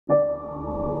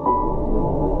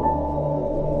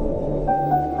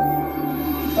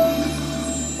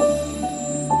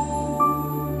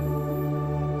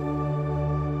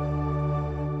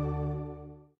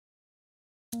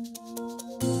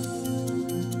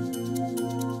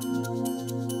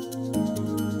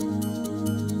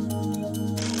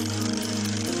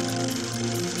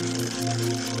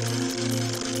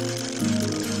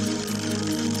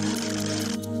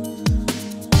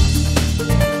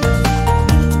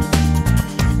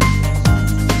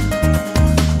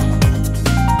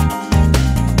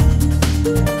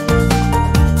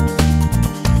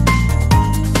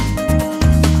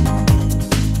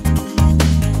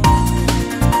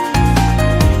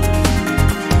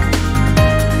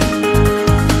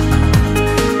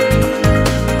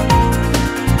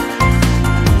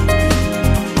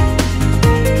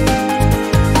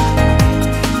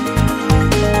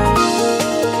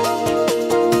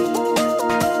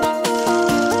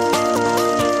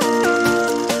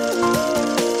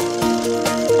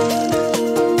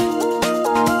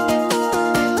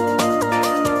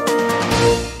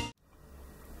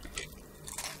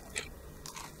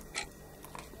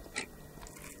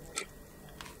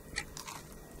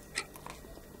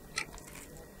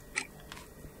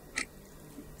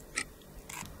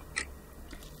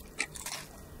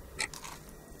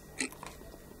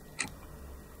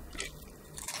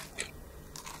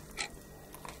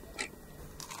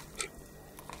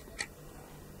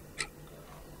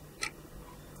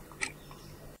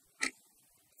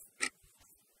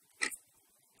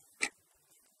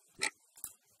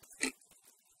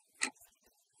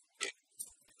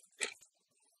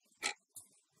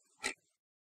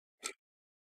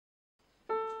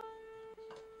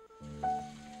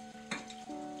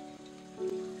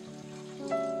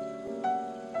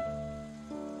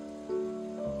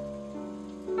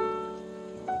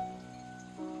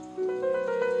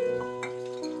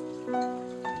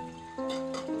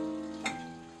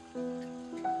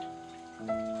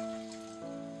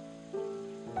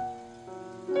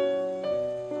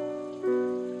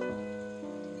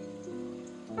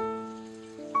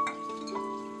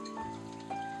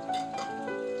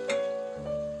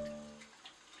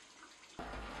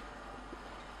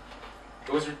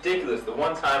was ridiculous. The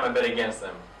one time I bet against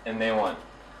them, and they won.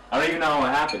 I don't even know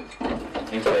what happened.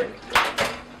 Thanks, baby.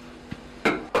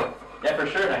 Yeah, for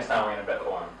sure next time we're going to bet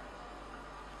for them.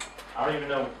 I don't even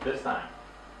know this time.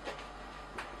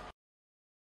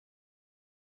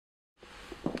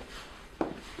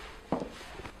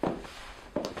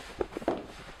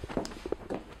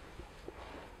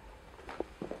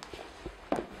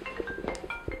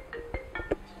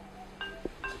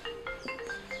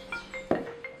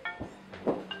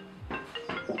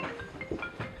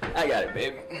 I got it,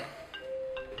 babe.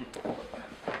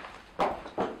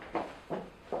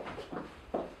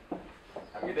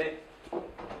 Have a good day.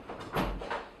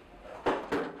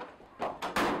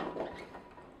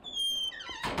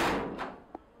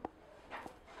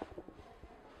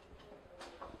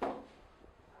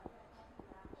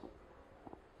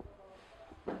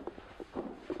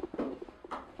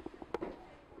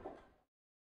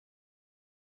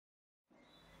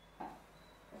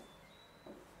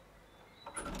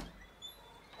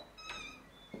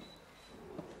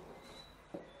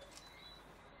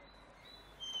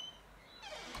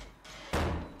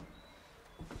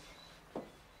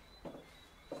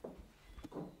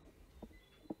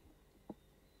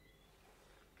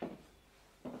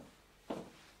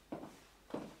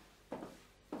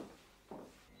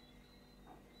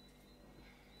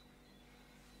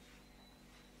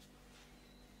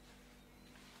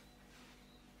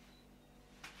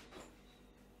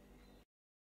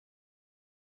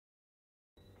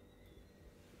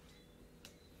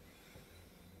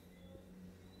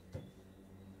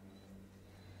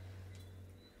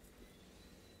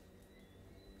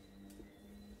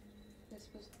 This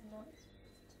was not.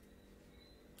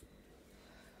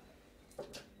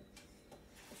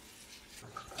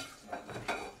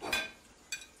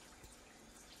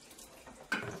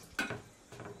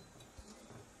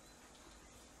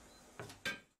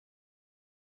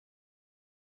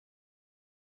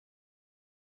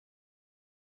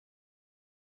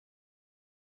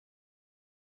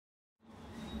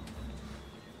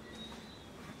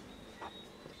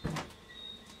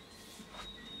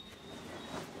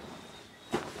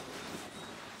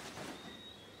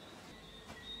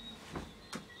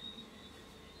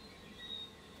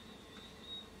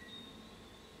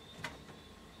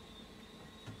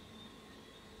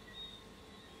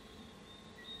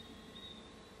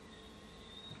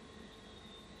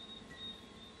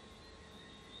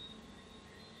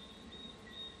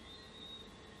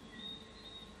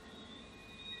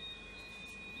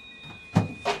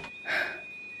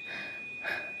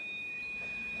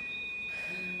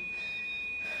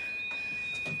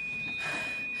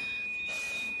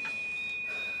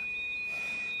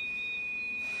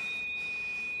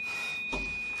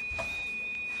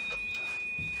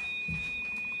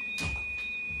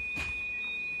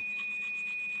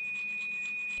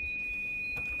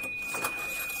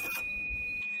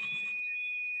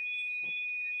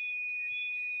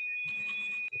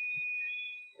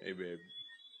 Hey, babe.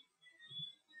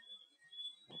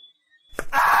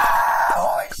 Ah!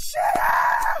 Holy shit!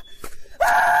 Ah!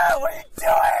 Ah! What are you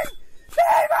doing?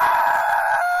 Babe!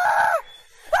 Ah!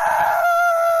 Ah!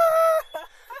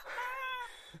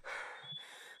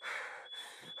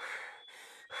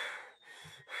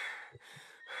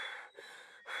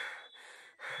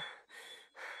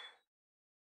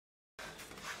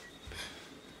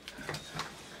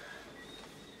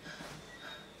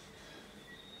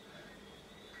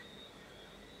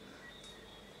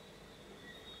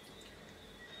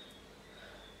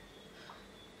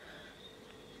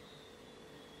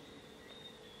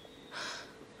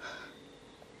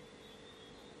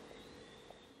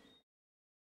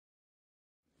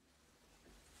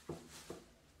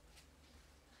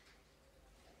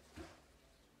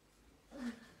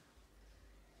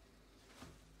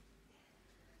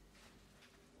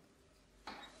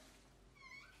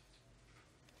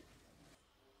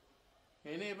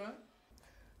 Hey neighbor,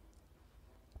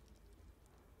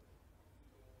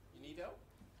 you need help?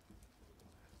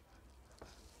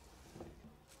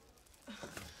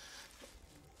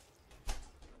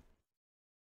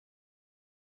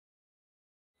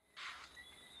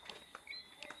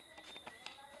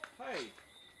 Hi.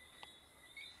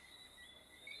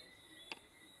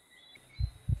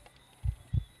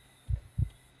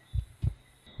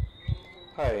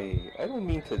 Hi, I don't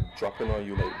mean to drop in on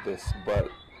you like this, but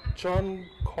John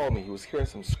called me. He was hearing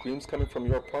some screams coming from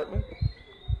your apartment.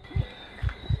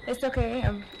 It's okay.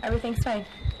 Everything's fine.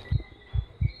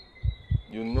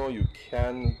 You know you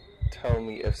can tell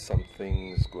me if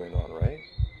something's going on, right?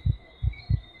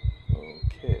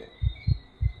 Okay.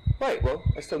 Right, well,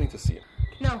 I still need to see him.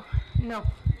 No.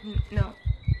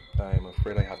 I'm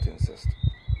afraid I have to insist.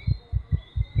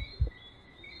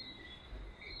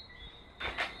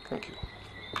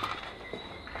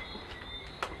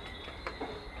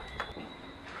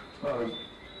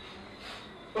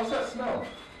 What's that smell?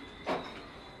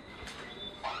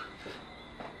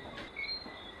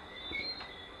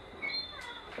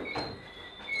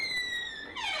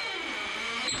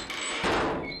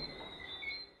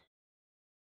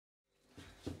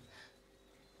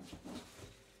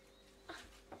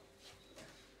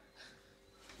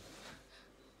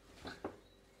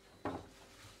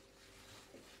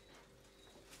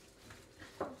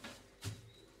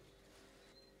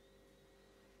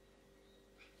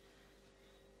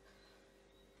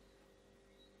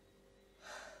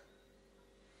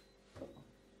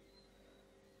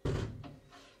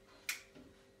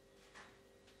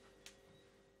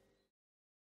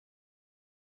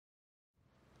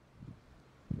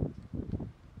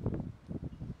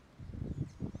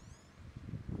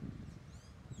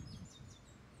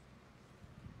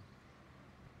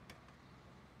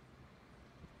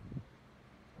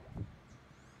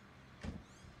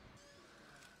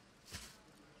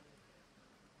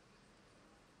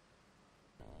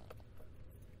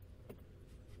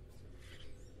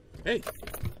 Hey!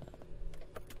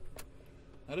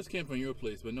 I just came from your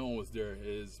place, but no one was there.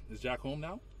 Is Jack home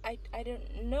now? I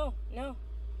don't know. No.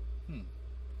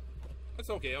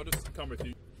 It's okay. I'll just come with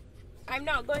you. I'm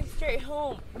not going straight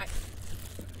home.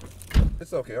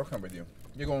 It's okay, I'll come with you.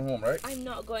 You're going home, right? I'm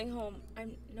not going home.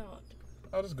 I'm not.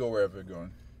 I'll just go wherever you're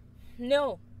going.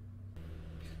 No.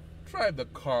 Drive the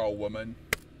car, woman.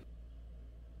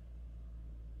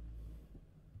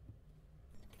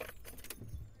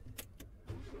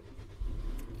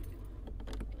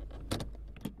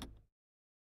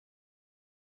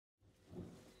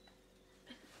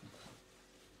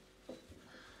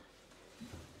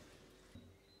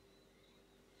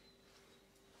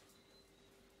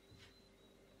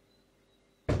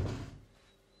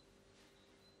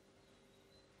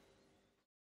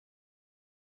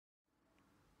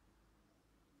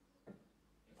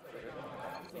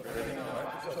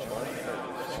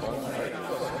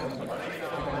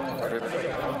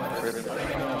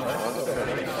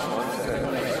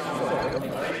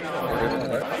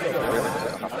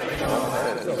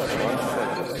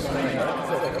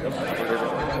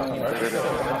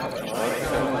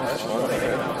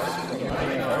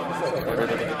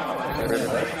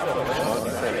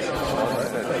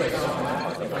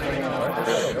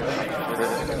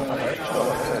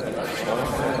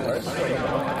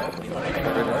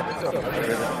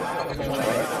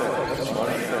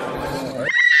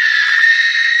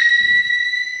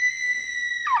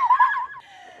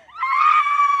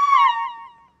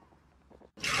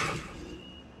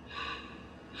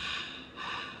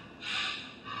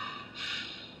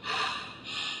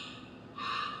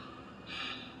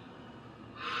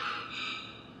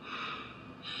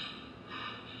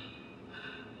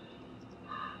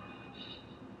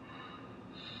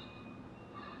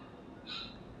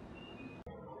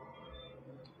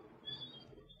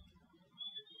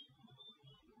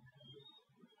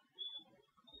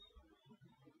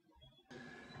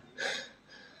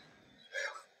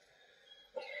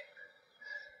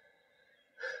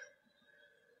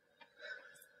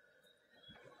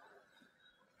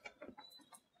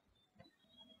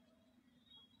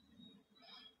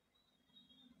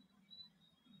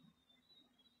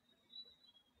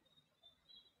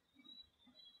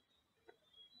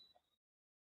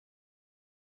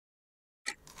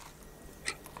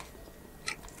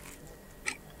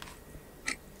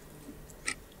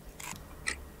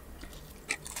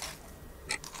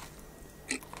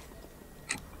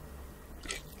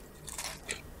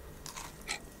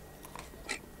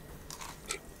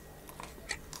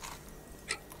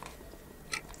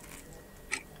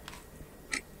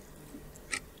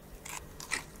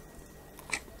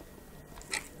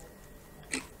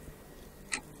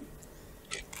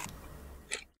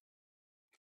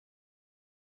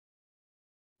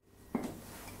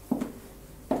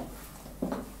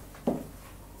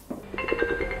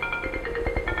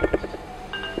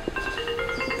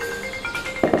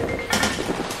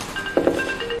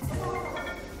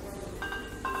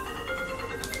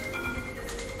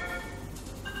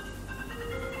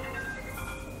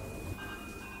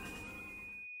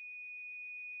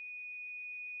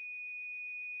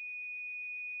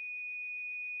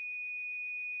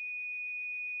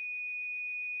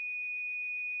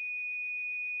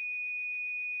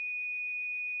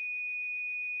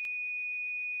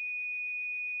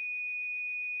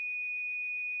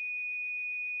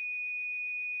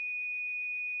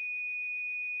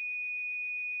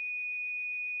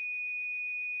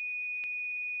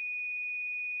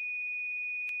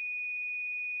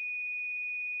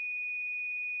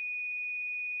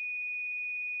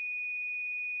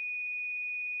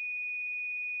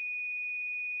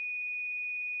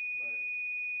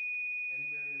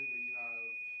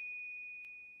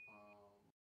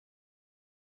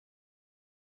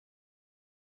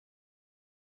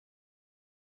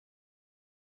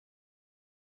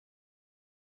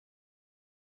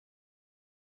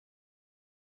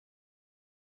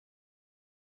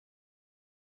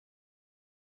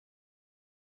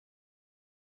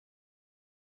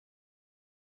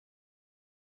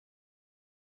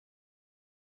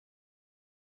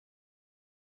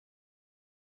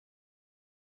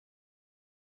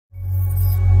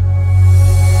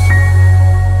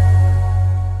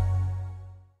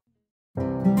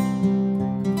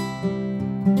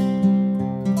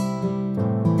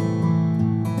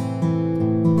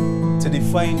 To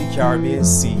define the Caribbean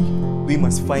Sea, we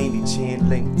must find the chain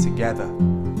link together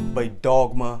by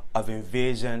dogma of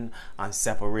invasion and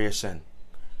separation,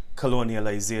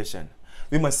 colonialization.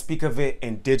 We must speak of it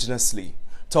indigenously,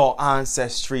 to our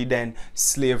ancestry, then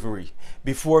slavery.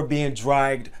 Before being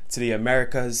dragged to the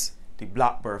Americas, the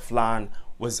black-birth land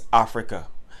was Africa.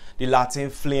 The Latin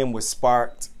flame was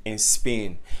sparked in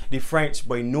Spain. The French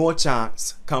by no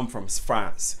chance come from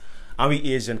France. And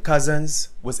we Asian cousins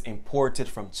was imported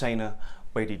from China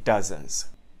by the dozens.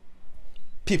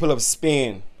 People of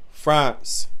Spain,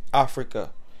 France,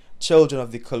 Africa, children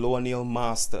of the colonial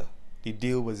master, the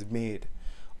deal was made.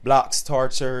 Blacks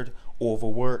tortured,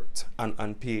 overworked, and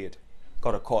unpaid.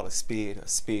 Gotta call a spade,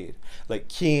 like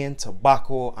cane,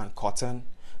 tobacco, and cotton,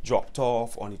 dropped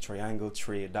off on the triangle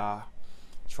trade,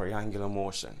 triangular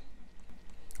motion.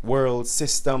 World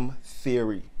system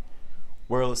theory,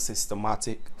 world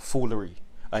systematic foolery,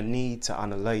 a need to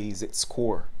analyze its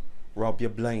core, rob your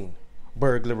blind,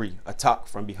 burglary, attack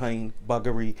from behind,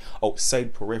 buggery,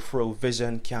 outside peripheral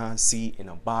vision, can't see in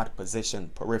a bad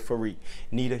position, periphery,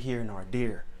 neither here nor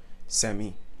there,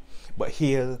 semi. But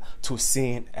hail to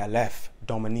Saint LF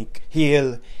Dominique,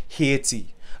 hail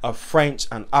Haiti, of French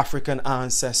and African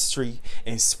ancestry,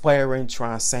 inspiring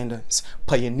transcendence,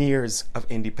 pioneers of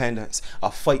independence,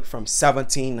 a fight from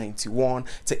 1791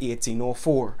 to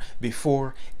 1804,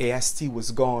 before AST was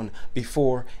gone,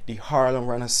 before the Harlem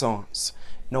Renaissance.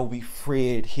 Now we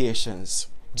freed Haitians,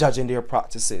 judging their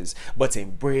practices, but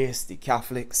embrace the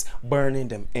Catholics, burning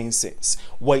them incense.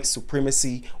 White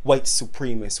supremacy, white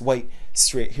supremacists, white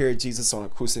straight-haired Jesus on a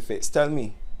crucifix. Tell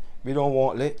me, we don't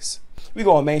want licks. We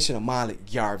gonna mention a man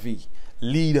like Garvey,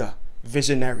 leader,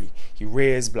 visionary. He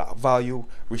raised black value,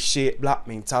 reshaped black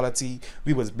mentality.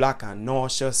 We was black and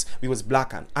nauseous, we was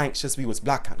black and anxious, we was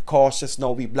black and cautious.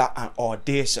 Now we black and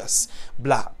audacious,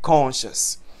 black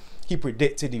conscious. He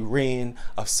predicted the reign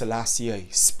of Selassie,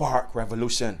 spark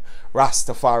revolution,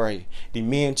 Rastafari, the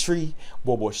main tree,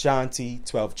 Bobo Shanti,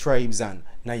 12 tribes, and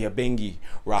Nyabengi,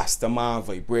 Rastaman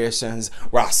vibrations,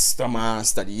 Rastaman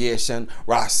studiation,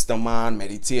 Rastaman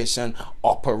meditation,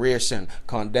 operation,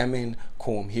 condemning,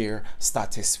 comb here,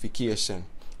 statistification.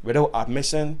 Without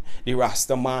admission, the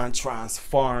Rastaman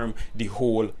transformed the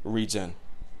whole region.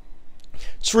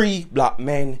 3 black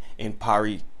men in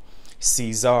Paris,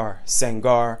 Cesar,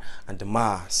 Senghor, and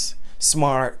Damas,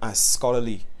 smart and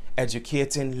scholarly,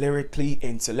 educating lyrically,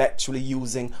 intellectually,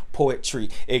 using poetry,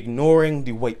 ignoring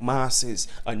the white masses,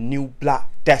 a new black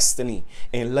destiny,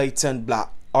 enlightened black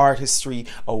artistry,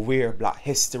 aware black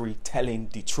history, telling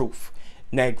the truth,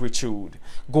 negritude,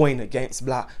 going against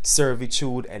black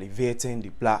servitude, elevating the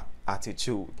black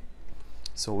attitude.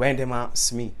 So when them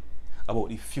ask me about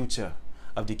the future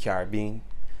of the Caribbean,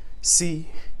 see,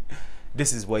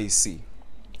 this is what you see.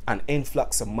 An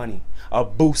influx of money, a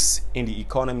boost in the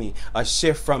economy, a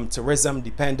shift from tourism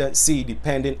dependency,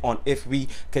 depending on if we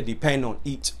could depend on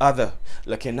each other,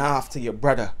 looking after your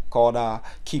brother, called our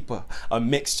keeper, a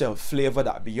mixture of flavor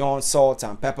that beyond salt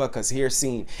and pepper, cause here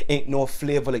seen ain't no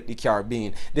flavor like the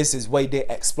Caribbean. This is why they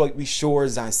exploit we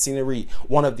shores and scenery,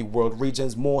 one of the world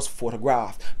region's most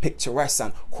photographed, picturesque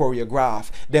and choreographed.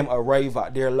 Them arrive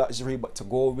at their luxury, but to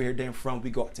go where them from,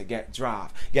 we got to get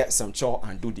draft, get some chalk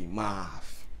and do the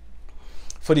math.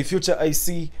 For the future I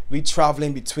see, we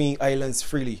traveling between islands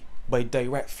freely, by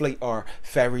direct flight or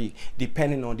ferry,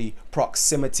 depending on the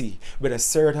proximity, with a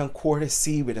certain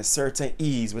courtesy, with a certain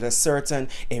ease, with a certain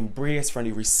embrace from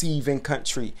the receiving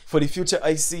country. For the future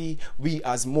I see, we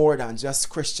as more than just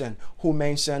Christian, who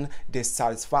mention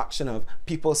dissatisfaction of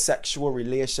people's sexual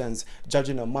relations,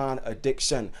 judging a man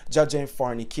addiction, judging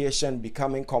fornication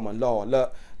becoming common law.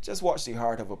 Look, just watch the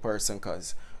heart of a person,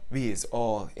 cause we is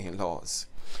all in laws.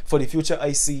 For the future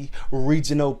I see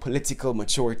regional political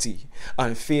maturity,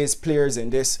 unfazed players in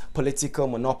this political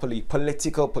monopoly,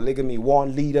 political polygamy,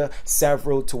 one leader,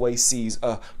 several to ICs,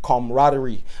 a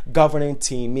camaraderie, governing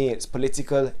teammates,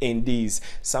 political indies.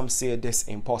 Some say this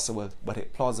impossible, but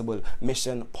it plausible,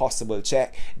 mission possible.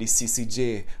 Check the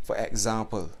CCJ for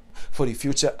example. For the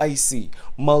future I see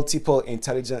multiple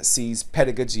intelligences,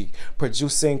 pedagogy,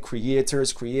 producing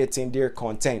creators, creating their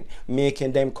content,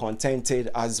 making them contented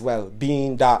as well,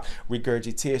 being that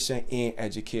regurgitation in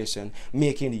education,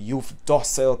 making the youth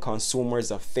docile consumers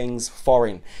of things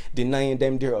foreign, denying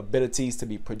them their abilities to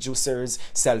be producers,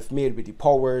 self-made with the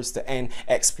powers to end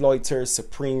exploiters'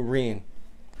 supreme reign,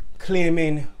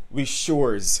 claiming we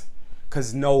shores,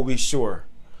 cause now we sure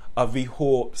of we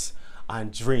hopes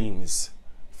and dreams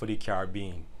for the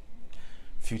Caribbean,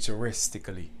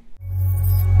 futuristically.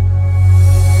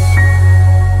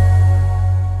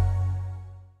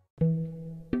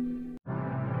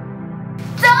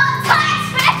 Don't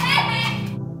touch me!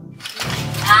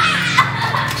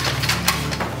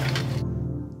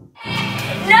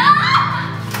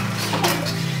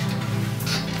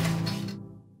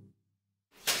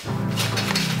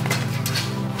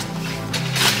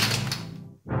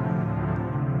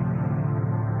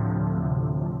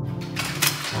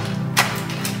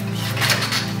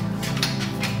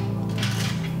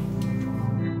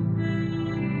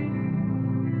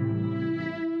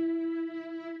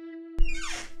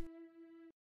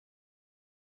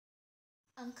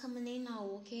 I'm coming in now,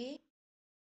 okay?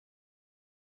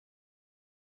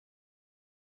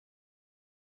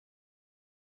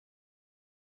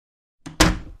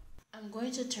 I'm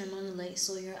going to turn on the light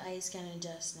so your eyes can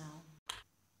adjust now.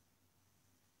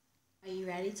 Are you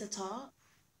ready to talk?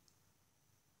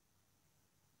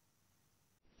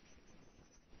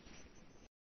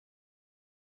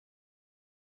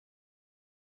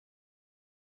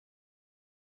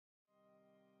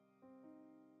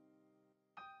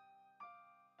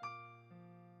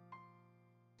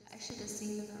 I should have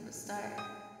seen it from the start.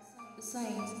 The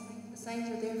signs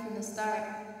were there from the start.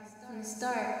 From the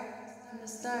start. From the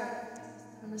start.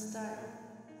 From the start.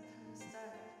 From the start.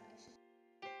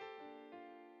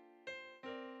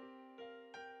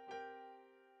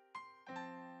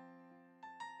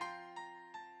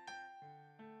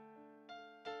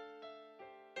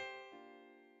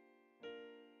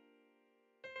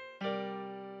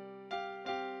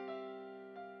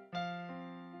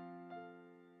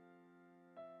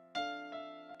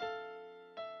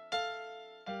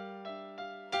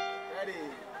 Ready?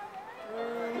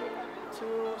 3,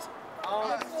 2,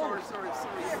 sorry.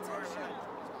 Let me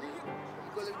go.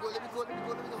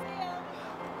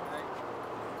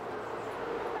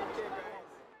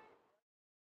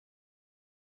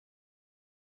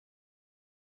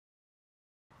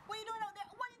 What are you doing out there?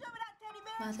 What are you doing with that teddy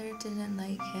bear? Mother didn't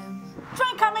like him.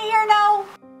 Try coming here now.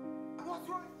 What's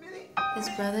wrong, Millie? His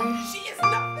brother She is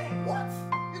nothing. What?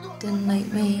 You doing didn't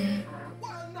like me.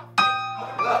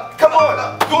 Come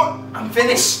on, don't. I'm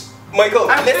finished. Michael,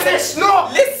 I'm finished. No,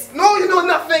 you know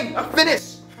nothing. I'm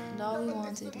finished. And all we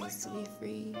wanted was to be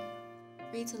free.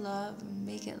 Free to love and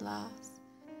make it last.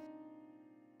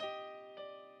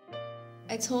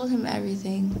 I told him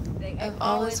everything. I've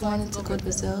always wanted to go to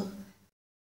Brazil.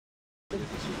 The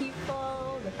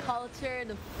people, the culture,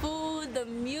 the food, the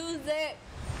music,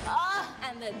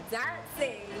 and the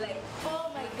dancing. Like,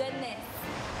 oh my goodness.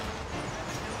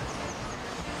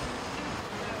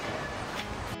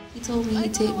 He told me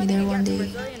he'd take me there one day.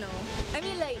 Brazil, you know. I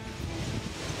mean, like,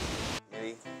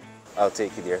 Maybe I'll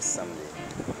take you there someday.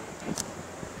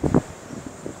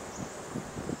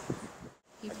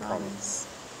 He I promised.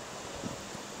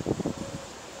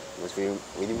 But will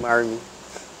you marry me?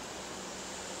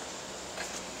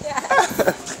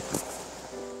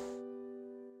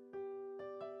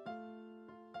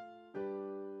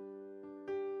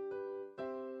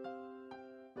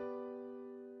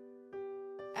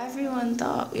 Everyone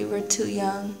thought we were too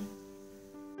young.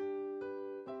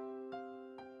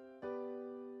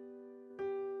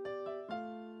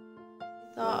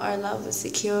 We thought our love was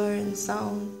secure and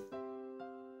sound.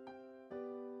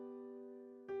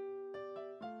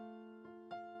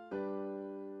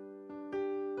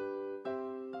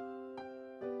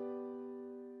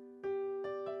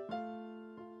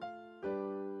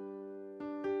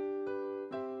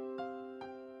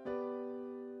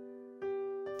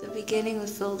 The beginning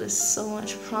was filled with so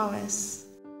much promise.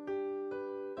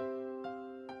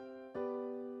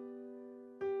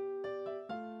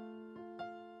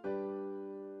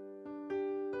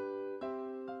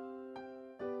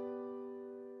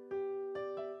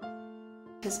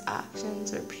 His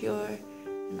actions were pure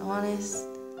and honest.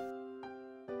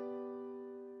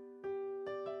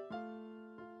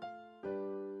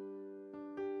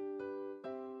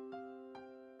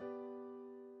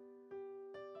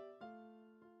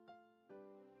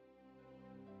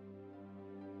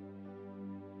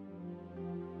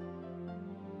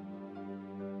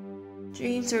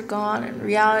 Dreams were gone and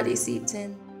reality seeped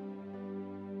in.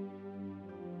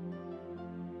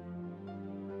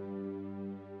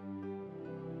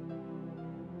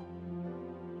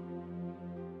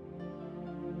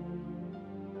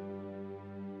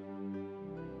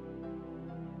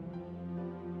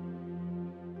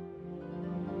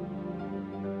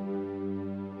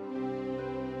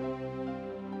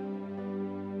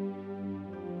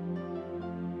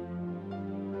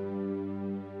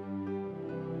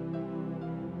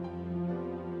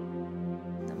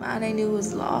 The man I knew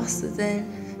was lost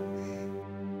within.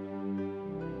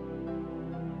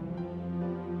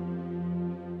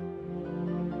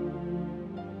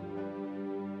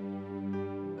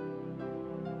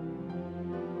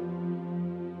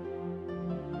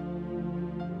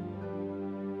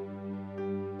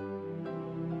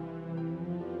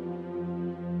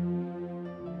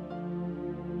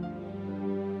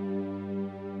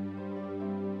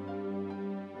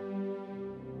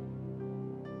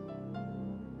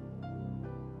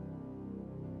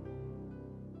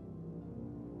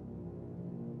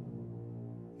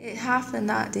 It happened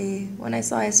that day when I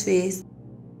saw his face.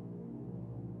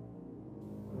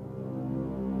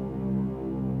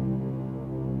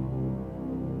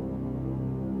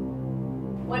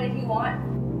 What did he want?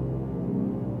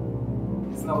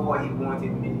 It's not what he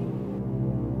wanted, Millie.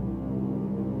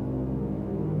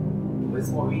 But it's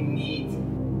what we need.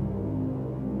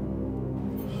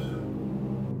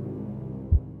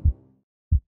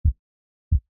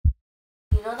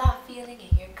 You know that feeling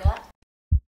in your gut?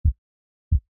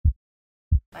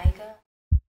 My gut?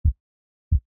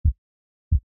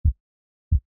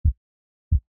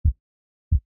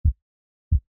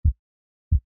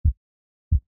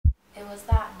 It was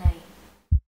that night.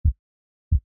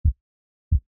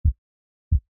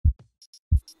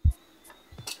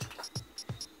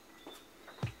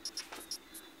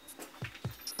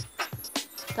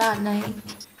 That night. It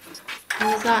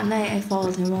was that night I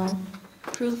followed him out.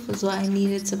 Proof was what I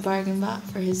needed to bargain back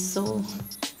for his soul.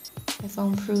 I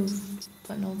found proof,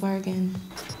 but no bargain.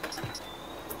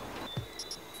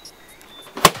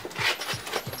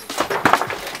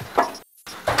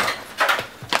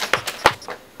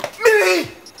 Millie!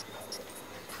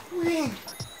 Queen!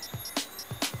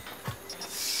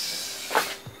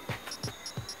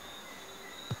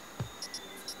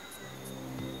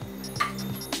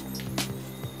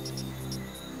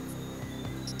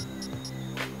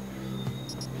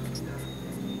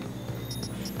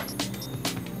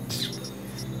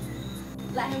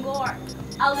 Let him go or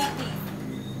I'll leak these.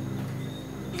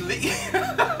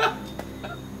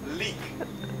 Leak.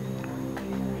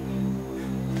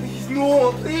 Please,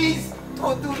 no, please.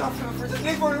 Don't do that for just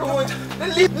leave her alone.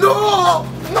 Leave. No!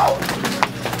 No!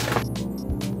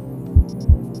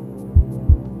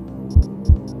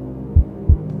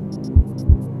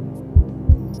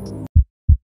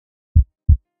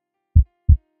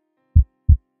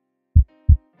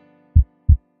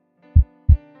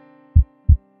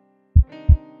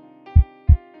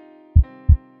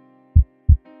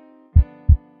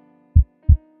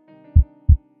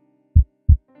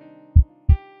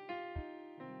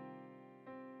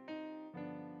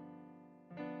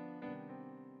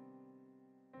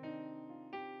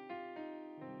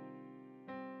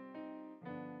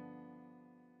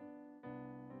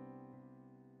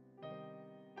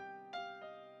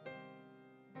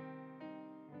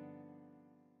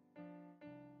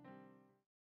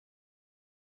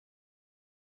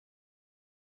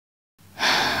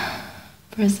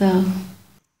 Brazil.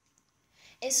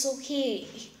 It's okay.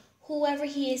 Whoever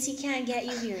he is, he can't get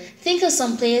you here. Think of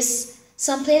someplace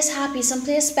happy,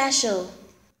 someplace special.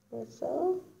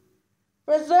 Brazil?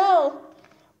 Brazil!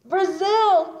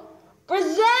 Brazil!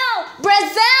 Brazil!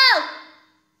 Brazil!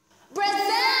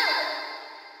 Brazil!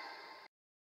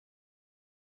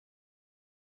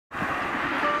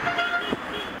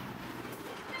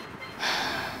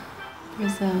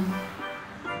 Brazil.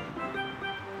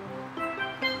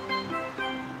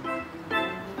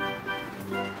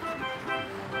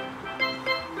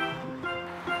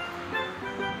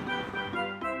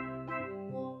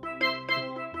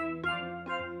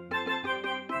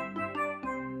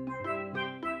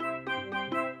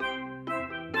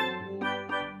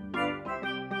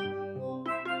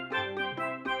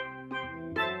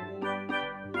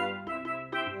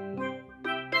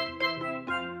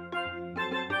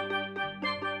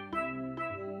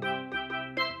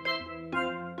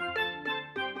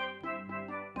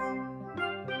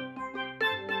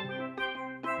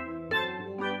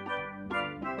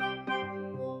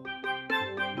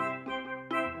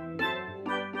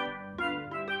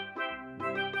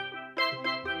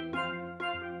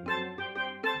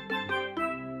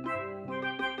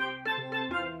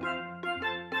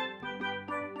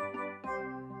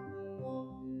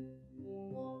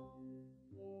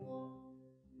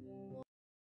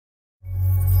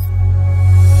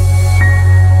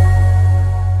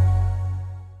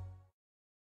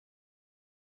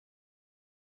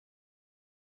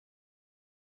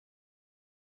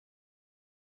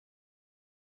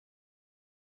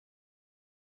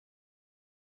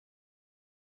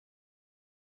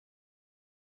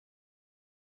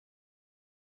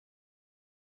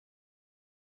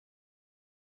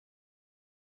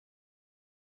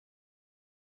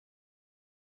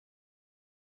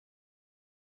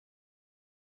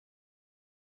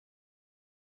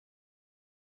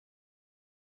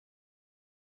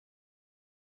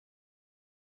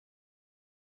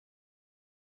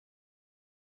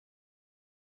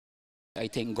 I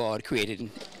think God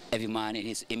created every man in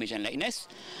his image and likeness,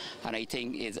 and I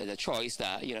think it's a choice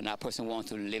that that person wants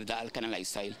to live that kind of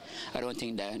lifestyle. I don't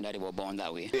think that they were born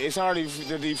that way. It's hard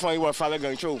to define what father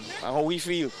going through and how we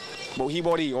feel about his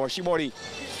body or she body.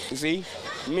 You see,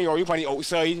 me or you on the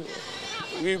outside,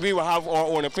 we will have our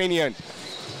own opinion,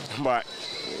 but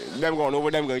them going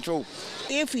over, them going through.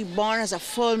 If he born as a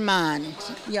full man,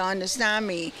 you understand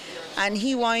me, and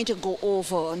he wanted to go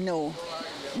over, no.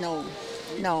 No,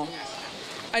 no.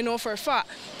 I know for a fact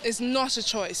it's not a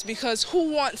choice, because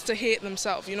who wants to hate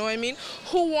themselves, you know what I mean?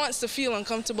 Who wants to feel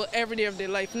uncomfortable every day of their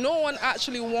life? No one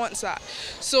actually wants that.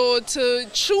 So to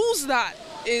choose that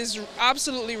is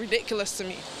absolutely ridiculous to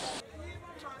me.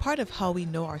 Part of how we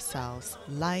know ourselves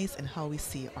lies in how we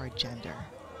see our gender.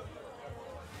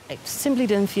 I simply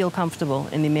didn't feel comfortable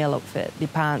in the male outfit, the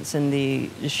pants and the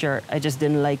shirt. I just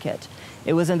didn't like it.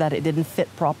 It wasn't that it didn't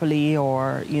fit properly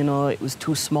or, you know, it was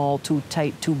too small, too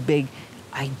tight, too big.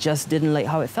 I just didn't like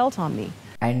how it felt on me.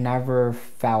 I never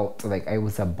felt like I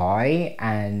was a boy,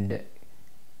 and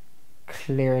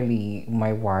clearly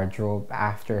my wardrobe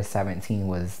after 17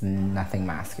 was nothing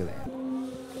masculine.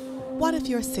 What if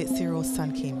your 6-year-old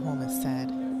son came home and said,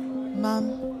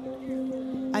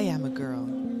 "Mom, I am a girl"?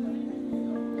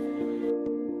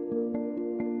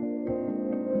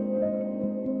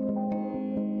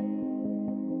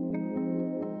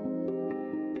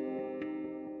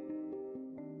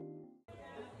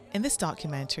 In this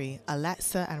documentary,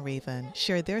 Alexa and Raven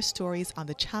share their stories on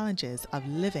the challenges of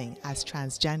living as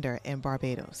transgender in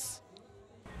Barbados.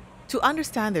 To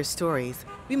understand their stories,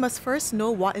 we must first know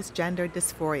what is gender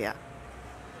dysphoria.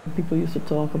 People used to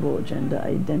talk about gender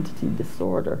identity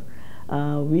disorder.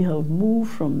 We have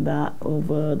moved from that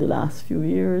over the last few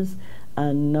years,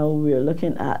 and now we're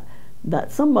looking at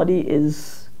that somebody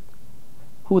is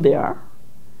who they are.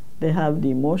 They have the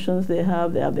emotions they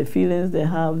have the feelings they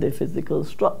have, the physical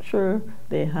structure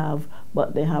they have,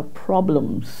 but they have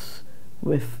problems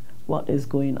with what is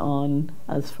going on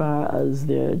as far as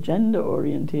their gender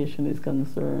orientation is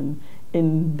concerned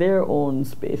in their own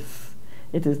space.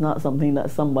 It is not something that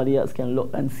somebody else can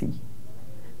look and see.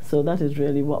 So that is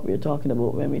really what we're talking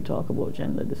about when we talk about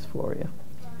gender dysphoria.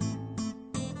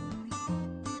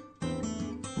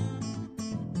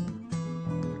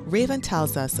 Raven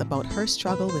tells us about her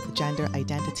struggle with gender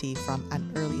identity from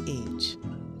an early age.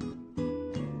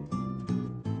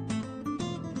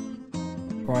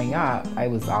 Growing up, I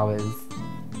was always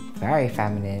very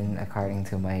feminine according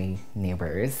to my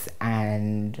neighbors,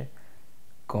 and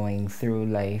going through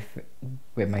life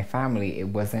with my family, it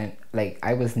wasn't like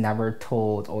I was never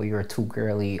told, oh, you're too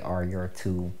girly or you're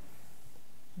too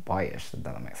boyish. That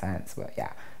doesn't make sense, but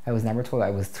yeah, I was never told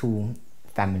I was too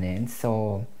feminine.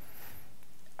 So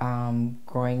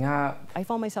growing up, I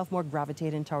found myself more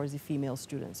gravitating towards the female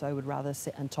students, so I would rather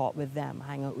sit and talk with them,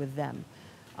 hang out with them,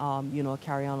 you know,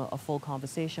 carry on a full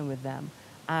conversation with them,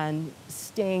 and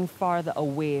staying farther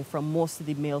away from most of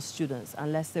the male students,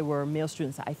 unless they were male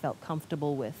students that I felt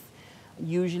comfortable with.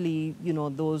 Usually, you know,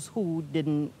 those who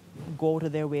didn't go to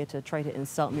their way to try to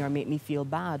insult me or make me feel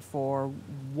bad for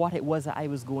what it was that I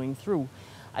was going through.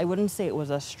 I wouldn't say it was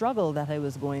a struggle that I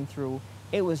was going through.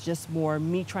 It was just more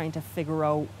me trying to figure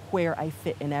out where I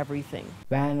fit in everything.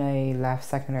 When I left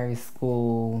secondary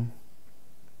school,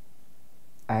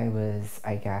 I was,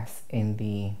 I guess, in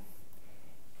the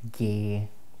gay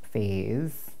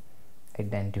phase,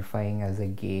 identifying as a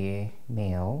gay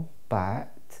male,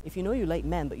 but... If you know you like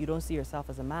men, but you don't see yourself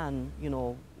as a man, you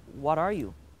know, what are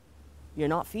you? You're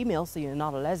not female, so you're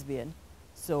not a lesbian.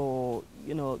 So,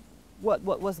 you know,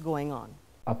 what's going on?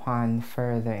 Upon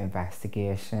further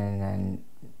investigation and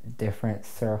different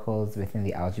circles within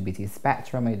the LGBT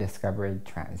spectrum, I discovered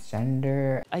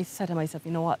transgender. I said to myself,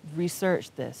 you know what,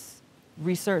 research this.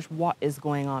 Research what is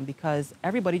going on, because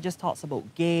everybody just talks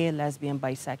about gay, lesbian,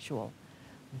 bisexual,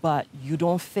 but you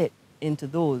don't fit into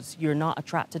those. You're not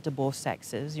attracted to both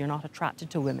sexes. You're not attracted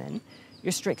to women.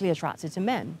 You're strictly attracted to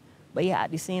men. But yeah,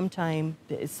 at the same time,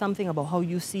 there is something about how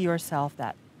you see yourself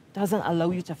that doesn't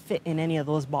allow you to fit in any of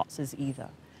those boxes either.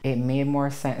 It made more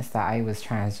sense that I was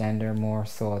transgender more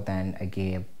so than a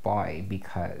gay boy,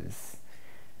 because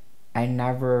I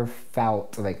never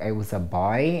felt like I was a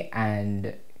boy,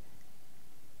 and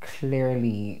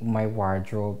clearly my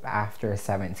wardrobe after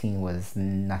 17 was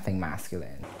nothing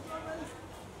masculine.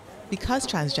 Because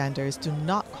transgenders do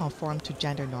not conform to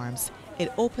gender norms,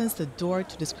 it opens the door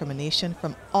to discrimination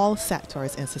from all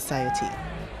sectors in society.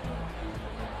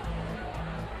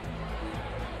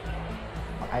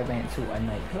 I went to a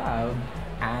nightclub,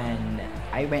 and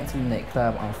I went to the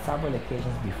nightclub on several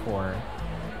occasions before,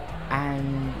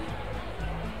 and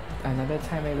another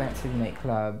time I went to the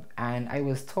nightclub and I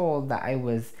was told that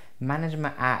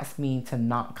management asked me to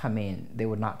not come in. They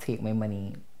would not take my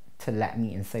money to let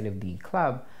me inside of the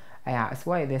club. I asked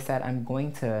why. They said, I'm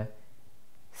going to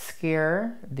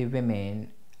scare the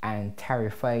women and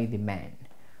terrify the men.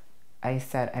 I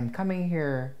said, I'm coming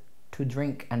here to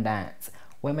drink and dance.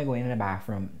 When am I going in the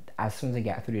bathroom? As soon as I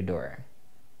get through the door.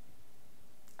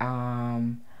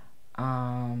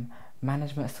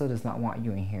 Management still does not want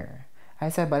you in here. I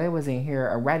said, but I was in here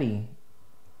already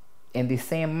in the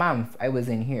same month I was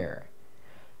in here,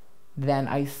 then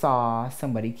I saw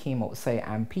somebody came outside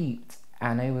and peeped,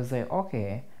 and I was like,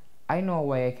 okay, I know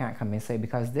why I can't come inside,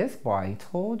 because this boy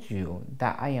told you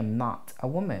that I am not a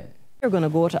woman. We're going to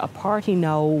go to a party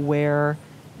now where,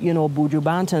 you know, Buju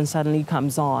Banton suddenly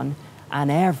comes on and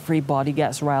everybody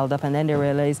gets riled up, and then they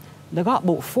realize they got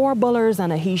about 4 bullers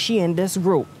and a he-she in this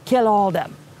group. Kill all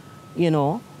them, you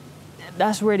know.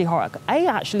 That's really hard. I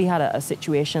actually had a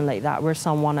situation like that where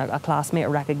someone, a classmate,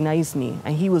 recognized me,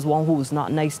 and he was one who was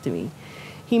not nice to me.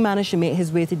 He managed to make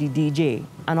his way to the DJ,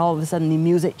 and all of a sudden the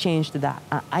music changed to that.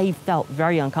 And I felt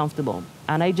very uncomfortable.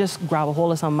 And I just grabbed a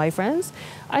hold of some of my friends.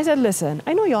 I said, listen,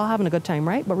 I know y'all having a good time,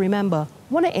 right? But remember,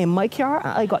 when I in my car,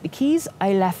 I got the keys,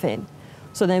 I left in.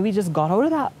 So then we just got out of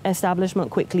that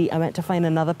establishment quickly and went to find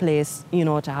another place, you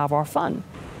know, to have our fun.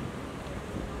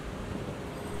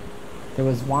 There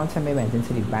was one time I went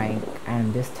into the bank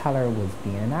and this teller was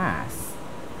being an ass.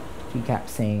 He kept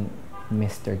saying,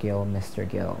 Mr. Gill, Mr.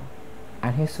 Gill.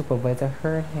 And his supervisor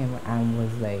heard him and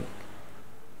was like,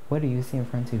 what do you see in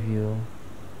front of you?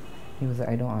 He was like,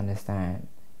 I don't understand.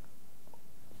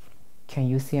 Can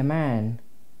you see a man?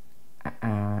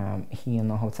 He didn't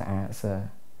know how to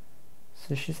answer.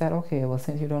 So she said, okay, well,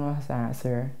 since you don't know how to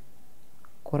answer,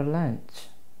 go to lunch.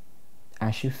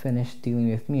 And she finished dealing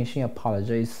with me, and she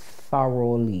apologized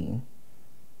thoroughly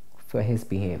for his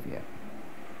behavior.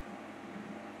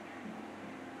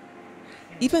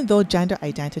 Even though gender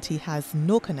identity has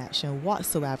no connection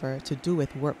whatsoever to do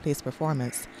with workplace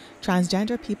performance,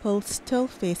 transgender people still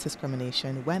face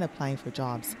discrimination when applying for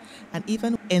jobs, and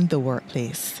even in the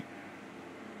workplace.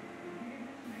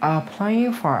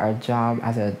 Applying for a job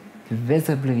as a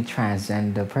visibly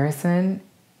transgender person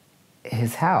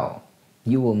is hell.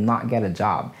 You will not get a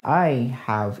job. I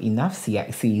have enough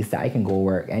CXCs that I can go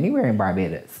work anywhere in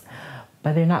Barbados,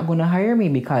 but they're not going to hire me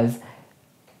because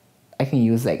I can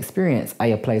use the experience. I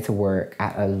applied to work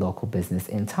at a local business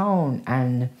in town,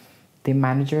 and the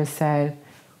manager said,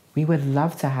 we would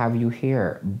love to have you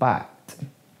here, but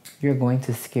you're going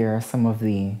to scare some of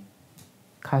the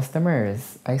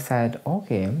customers. I said,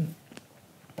 okay.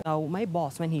 Now, my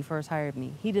boss, when he first hired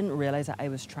me, he didn't realize that I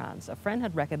was trans. A friend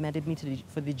had recommended me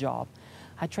for the job.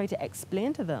 I tried to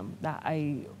explain to them that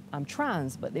I'm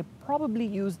trans, but they probably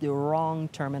used the wrong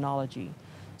terminology.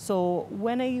 So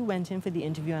when I went in for the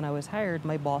interview and I was hired,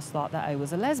 my boss thought that I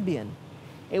was a lesbian.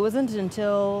 It wasn't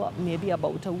until maybe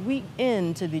about a week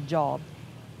into the job,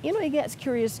 you know, he gets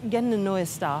curious, getting to know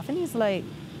his staff, and he's like,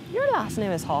 your last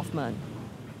name is Hoffman.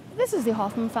 This is the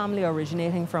Hoffman family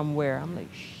originating from where? I'm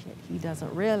like, shit, he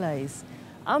doesn't realize.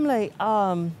 I'm like,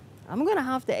 I'm gonna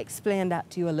have to explain that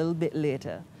to you a little bit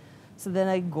later. So then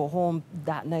I go home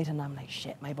that night and I'm like,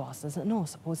 shit, my boss doesn't know.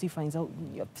 Suppose he finds out,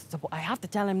 I have to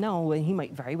tell him now, and he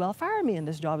might very well fire me, and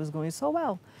this job is going so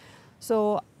well.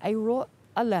 So I wrote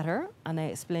a letter and I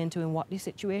explained to him what the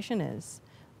situation is.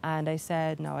 And I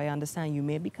said, now I understand you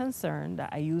may be concerned that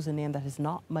I use a name that is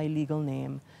not my legal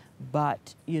name,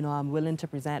 but, you know, I'm willing to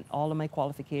present all of my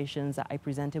qualifications that I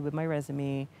presented with my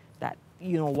resume, that,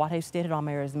 you know, what I've stated on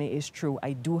my resume is true.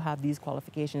 I do have these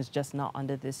qualifications, just not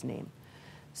under this name.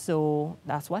 So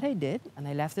that's what I did, and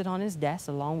I left it on his desk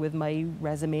along with my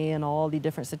resume and all the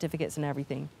different certificates and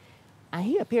everything. And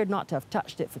he appeared not to have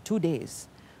touched it for 2 days.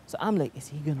 So I'm like, is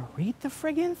he gonna read the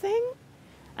friggin' thing?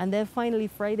 And then finally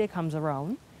Friday comes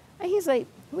around, and he's like,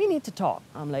 we need to talk.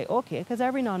 I'm like, okay, because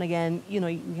every now and again, you know,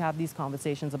 we have these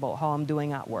conversations about how I'm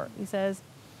doing at work. He says,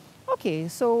 okay,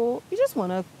 so we just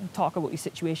want to talk about your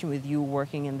situation with you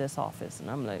working in this office. And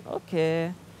I'm like,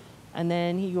 okay. And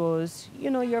then he goes, you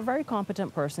know, you're a very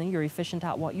competent person. You're efficient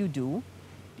at what you do.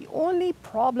 The only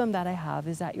problem that I have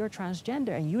is that you're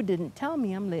transgender and you didn't tell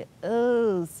me. I'm like,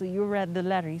 oh, so you read the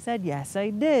letter? He said, yes, I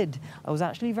did. I was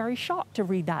actually very shocked to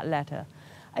read that letter.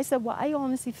 I said, well, I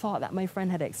honestly thought that my friend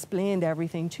had explained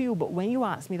everything to you, but when you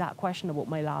asked me that question about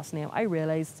my last name, I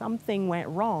realized something went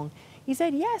wrong. He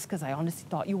said, yes, because I honestly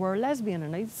thought you were a lesbian.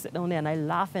 And I sit down there and I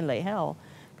laughing like hell,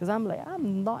 because I'm like,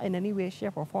 I'm not in any way,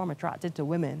 shape, or form attracted to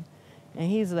women. And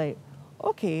he's like,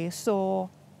 okay, so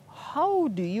how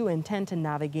do you intend to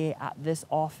navigate at this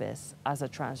office as a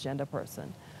transgender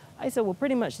person? I said, well,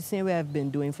 pretty much the same way I've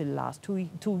been doing for the last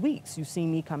two weeks. You've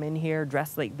seen me come in here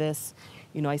dressed like this.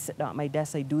 You know, I sit down at my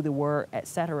desk, I do the work,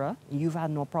 etc. You've had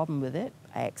no problem with it.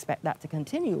 I expect that to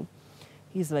continue.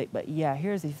 He's like, but yeah,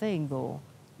 here's the thing, though.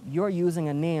 You're using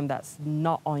a name that's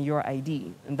not on your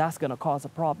ID, and that's going to cause a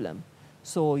problem.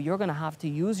 So you're going to have to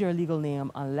use your legal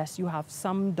name unless you have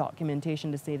some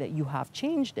documentation to say that you have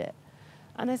changed it.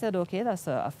 And I said, okay, that's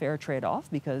a fair trade-off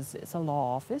because it's a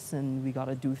law office and we got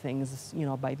to do things, you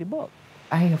know, by the book.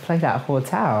 I applied at a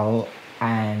hotel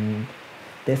and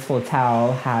this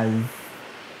hotel has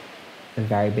a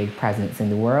very big presence in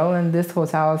the world, and this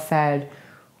hotel said,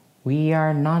 we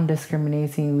are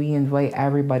non-discriminating, we invite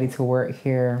everybody to work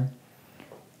here.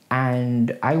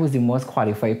 And I was the most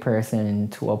qualified person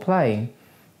to apply.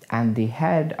 And the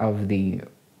head of the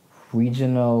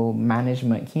regional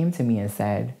management came to me and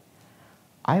said,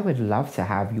 I would love to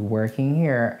have you working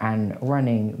here and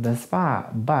running the spa,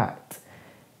 but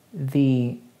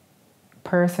the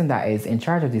person that is in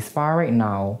charge of the spa right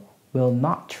now will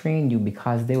not train you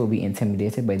because they will be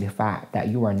intimidated by the fact that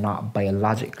you are not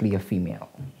biologically a female.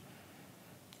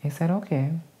 I said,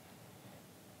 okay.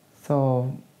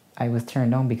 So I was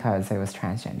turned down because I was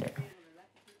transgender.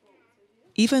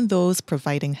 Even those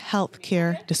providing health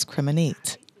care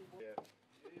discriminate.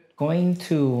 Going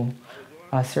to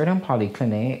a certain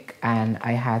polyclinic and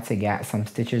I had to get some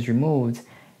stitches removed,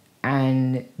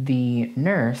 and the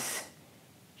nurse,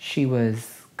 she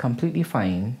was completely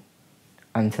fine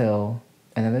until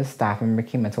another staff member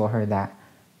came and told her that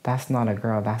that's not a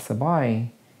girl, that's a boy.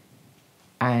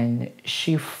 And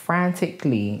she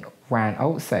frantically ran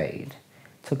outside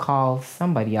to call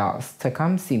somebody else to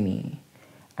come see me.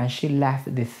 And she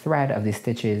left the thread of the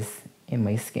stitches in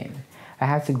my skin. I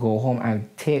had to go home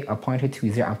and take a pointed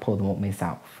tweezer and pull them out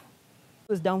myself.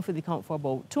 I was down for the count for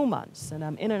about 2 months, and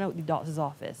I'm in and out the doctor's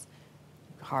office.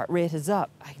 Heart rate is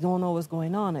up. I don't know what's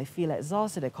going on. I feel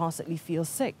exhausted. I constantly feel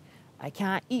sick. I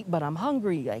can't eat, but I'm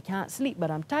hungry. I can't sleep,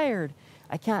 but I'm tired.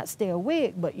 I can't stay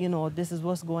awake, but, you know, this is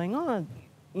what's going on.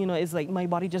 You know, it's like my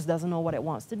body just doesn't know what it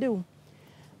wants to do.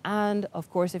 And, of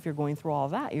course, if you're going through all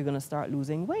that, you're going to start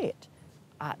losing weight.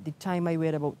 At the time, I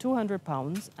weighed about 200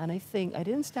 pounds, and I think I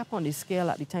didn't step on the scale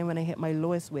at the time when I hit my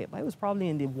lowest weight, but I was probably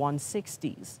in the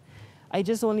 160s. I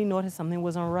just only noticed something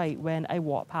wasn't right when I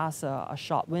walked past a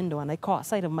shop window and I caught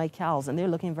sight of my cows, and they're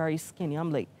looking very skinny.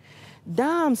 I'm like,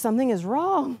 damn, something is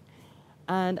wrong.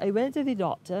 And I went to the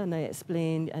doctor and I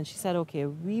explained, and she said, okay,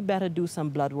 we better do some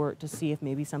blood work to see if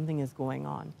maybe something is going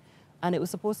on. And it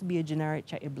was supposed to be a generic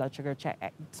check your blood sugar,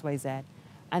 check XYZ.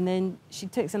 And then she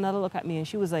takes another look at me and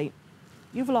she was like,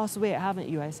 you've lost weight, haven't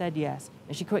you? I said, yes.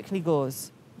 And she quickly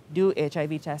goes, do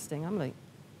HIV testing. I'm like,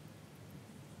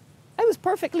 I was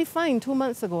perfectly fine 2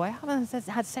 months ago. I haven't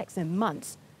had sex in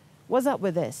months. What's up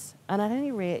with this? And at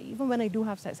any rate, even when I do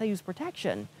have sex, I use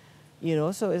protection. You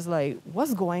know, so it's like,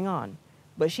 what's going on?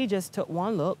 But she just took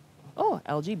one look. Oh,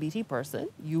 LGBT person,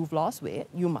 you've lost weight.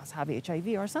 You must have HIV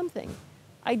or something.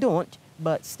 I don't,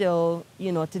 but still,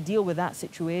 you know, to deal with that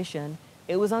situation,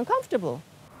 it was uncomfortable.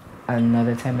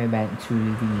 Another time I went to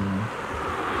the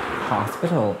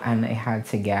hospital and I had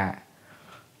to get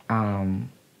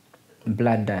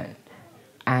blood done.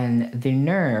 And the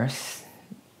nurse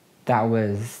that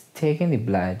was taking the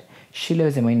blood, she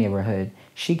lives in my neighborhood.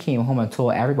 She came home and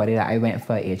told everybody that I went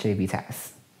for an HIV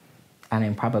test. And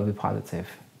I'm probably positive.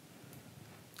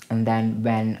 And then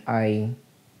when I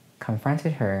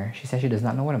confronted her, she said she does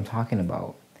not know what I'm talking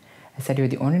about. I said, you're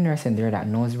the only nurse in there that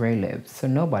knows where I live, so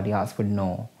nobody else would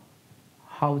know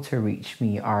how to reach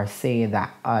me or say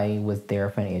that I was there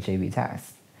for an HIV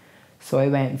test. So I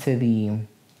went to the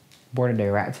board of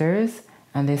directors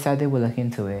and they said they would look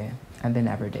into it, and they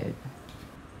never did.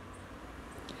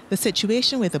 The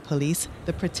situation with the police,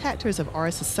 the protectors of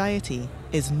our society,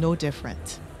 is no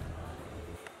different.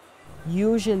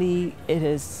 Usually it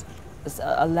is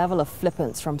a level of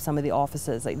flippance from some of the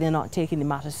officers, like they're not taking the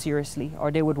matter seriously,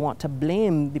 or they would want to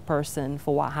blame the person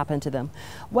for what happened to them.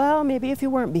 Well, maybe if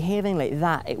you weren't behaving like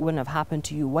that, it wouldn't have happened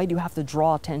to you. Why do you have to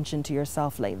draw attention to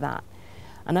yourself like that?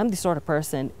 And I'm the sort of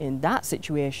person in that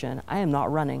situation, I am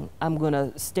not running. I'm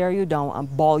gonna stare you down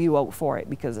and bawl you out for it,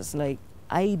 because it's like,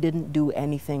 I didn't do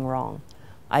anything wrong.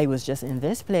 I was just in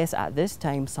this place at this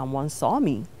time, someone saw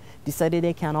me, decided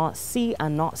they cannot see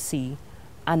and not see,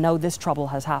 and now this trouble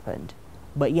has happened.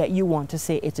 But yet you want to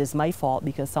say it is my fault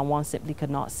because someone simply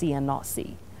could not see and not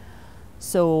see.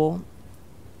 So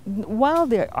while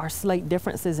there are slight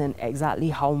differences in exactly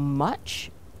how much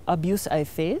abuse I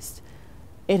faced,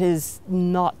 it is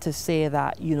not to say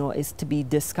that, you know, it's to be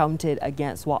discounted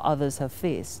against what others have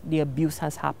faced. The abuse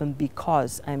has happened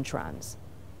because I'm trans.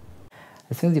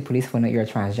 As soon as the police find out you're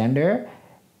transgender,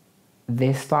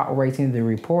 they start writing the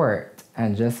report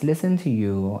and just listen to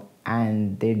you,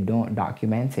 and they don't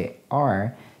document it.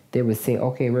 Or they would say,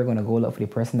 okay, we're going to go look for the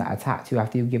person that attacked you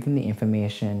after you give them the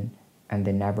information, and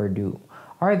they never do.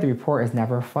 Or the report is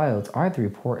never filed, or the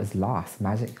report is lost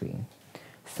magically.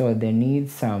 So they need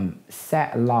some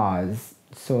set laws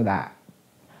so that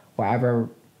whatever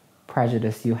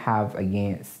prejudice you have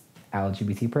against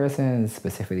LGBT persons,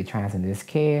 specifically trans in this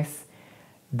case,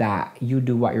 that you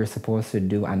do what you're supposed to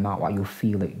do and not what you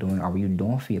feel like doing or what you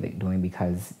don't feel like doing,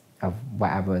 because of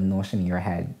whatever notion in your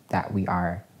head that we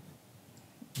are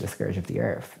the scourge of the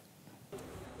earth.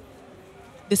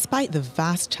 Despite the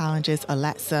vast challenges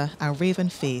Alexa and Raven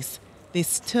face, they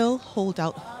still hold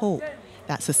out hope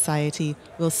that society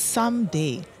will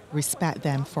someday respect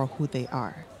them for who they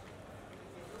are.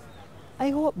 I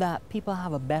hope that people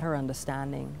have a better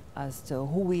understanding as to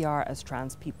who we are as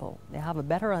trans people. They have a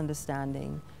better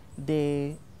understanding.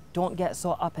 They don't get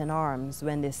so up in arms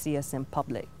when they see us in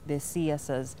public. They see us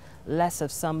as less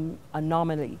of some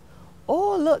anomaly.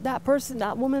 Oh, look, that person,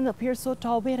 that woman appears so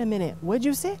tall. Wait a minute, what'd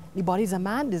you say? The body's a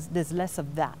man? There's less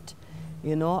of that,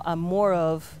 you know, and more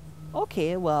of,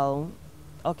 okay, well,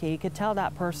 okay, you could tell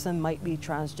that person might be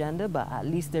transgender, but at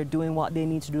least they're doing what they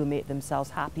need to do to make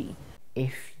themselves happy.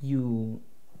 If you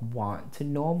want to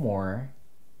know more,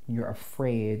 you're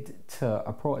afraid to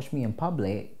approach me in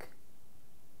public,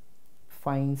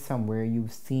 find somewhere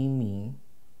you've seen me,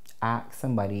 ask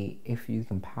somebody if you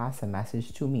can pass a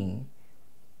message to me,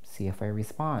 see if I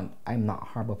respond. I'm not a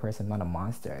horrible person, I'm not a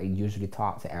monster. I usually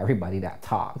talk to everybody that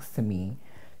talks to me.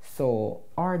 So,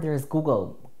 or there's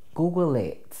Google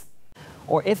it.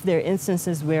 Or if there are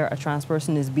instances where a trans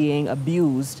person is being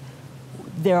abused,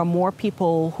 there are more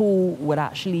people who would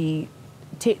actually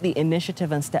take the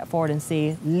initiative and step forward and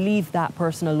say, leave that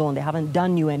person alone. They haven't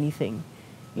done you anything.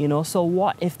 You know, so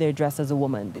what if they're dressed as a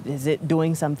woman? Is it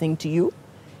doing something to you?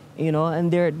 You know,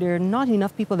 and there are not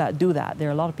enough people that do that. There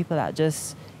are a lot of people that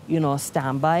just, you know,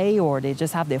 stand by, or they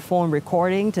just have their phone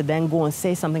recording to then go and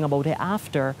say something about it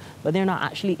after, but they're not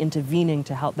actually intervening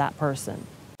to help that person.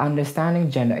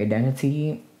 Understanding gender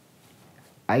identity,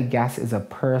 I guess, is a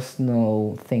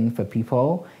personal thing for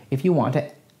people. If you want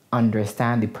to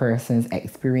understand the person's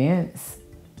experience,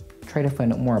 try to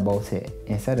find out more about it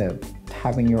instead of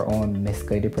having your own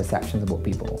misguided perceptions about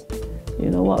people. You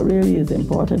know, what really is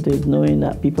important is knowing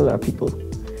that people are people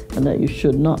and that you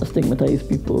should not stigmatize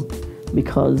people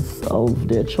because of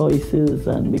their choices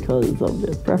and because of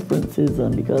their preferences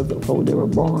and because of how they were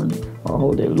born or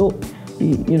how they look.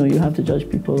 You know, you have to judge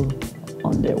people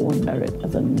on their own merit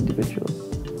as an individual.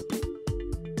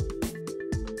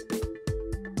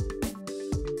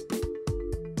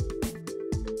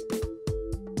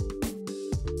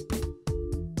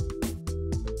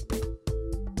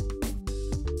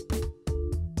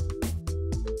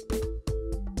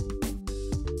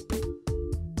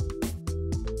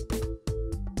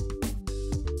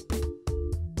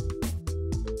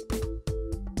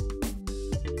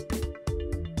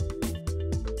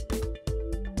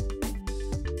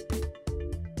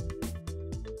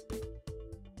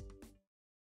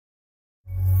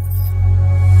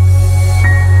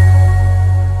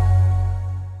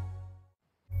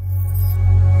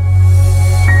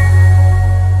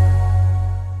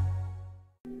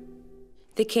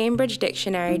 The Cambridge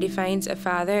Dictionary defines a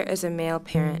father as a male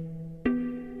parent.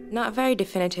 Not very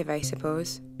definitive, I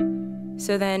suppose.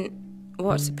 So then,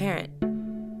 what's a parent?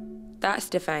 That's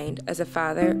defined as a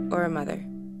father or a mother.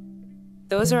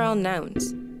 Those are all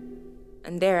nouns.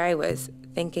 And there I was,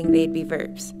 thinking they'd be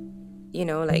verbs. You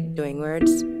know, like doing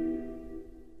words.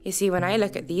 You see, when I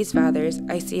look at these fathers,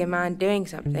 I see a man doing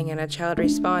something and a child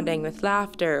responding with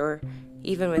laughter or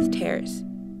even with tears.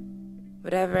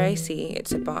 Whatever I see,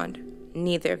 it's a bond.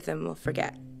 Neither of them will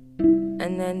forget.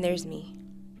 And then there's me,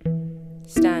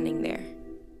 standing there,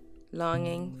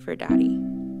 longing for Daddy.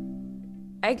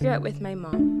 I grew up with my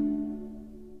mom,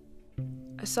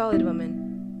 a solid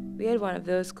woman. We had one of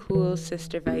those cool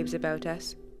sister vibes about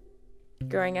us.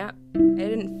 Growing up, I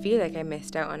didn't feel like I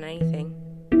missed out on anything.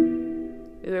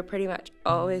 We were pretty much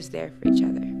always there for each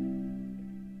other.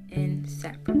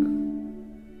 Inseparable.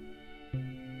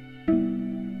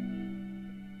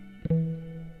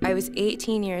 I was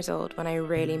 18 years old when I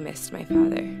really missed my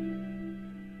father.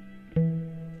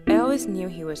 I always knew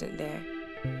he wasn't there,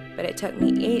 but it took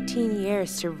me 18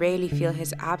 years to really feel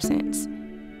his absence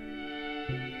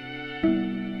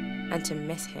and to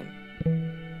miss him.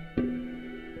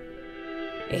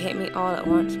 It hit me all at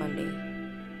once one day,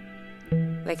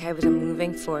 like I was a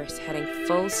moving force heading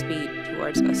full speed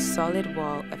towards a solid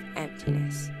wall of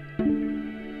emptiness.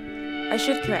 I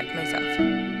should correct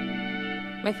myself.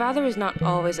 My father was not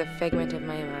always a figment of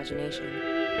my imagination.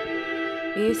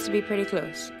 We used to be pretty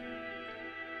close.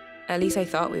 At least I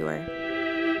thought we were.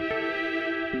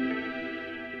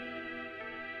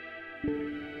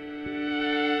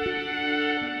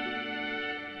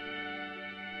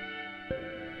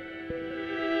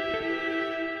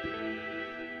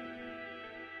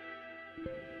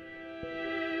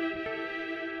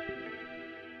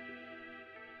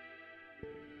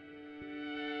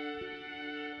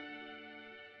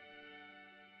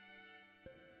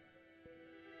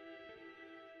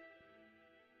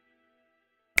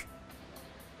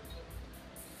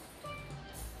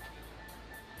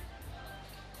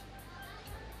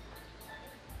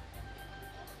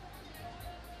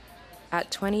 At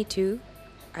 22,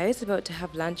 I was about to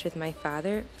have lunch with my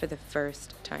father for the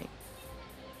first time.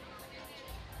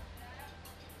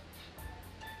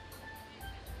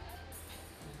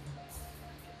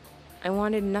 I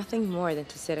wanted nothing more than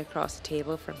to sit across the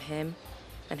table from him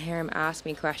and hear him ask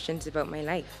me questions about my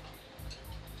life.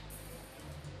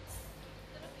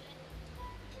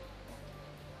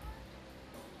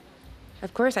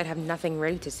 Of course, I'd have nothing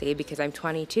really to say because I'm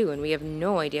 22 and we have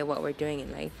no idea what we're doing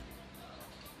in life.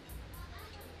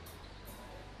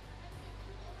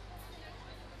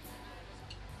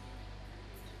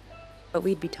 But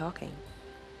we'd be talking.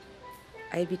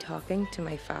 I'd be talking to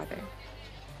my father.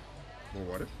 More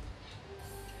water?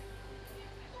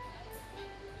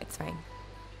 It's fine.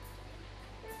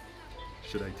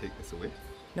 Should I take this away?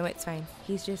 No, it's fine.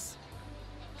 He's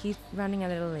running a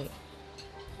little late.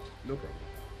 No problem.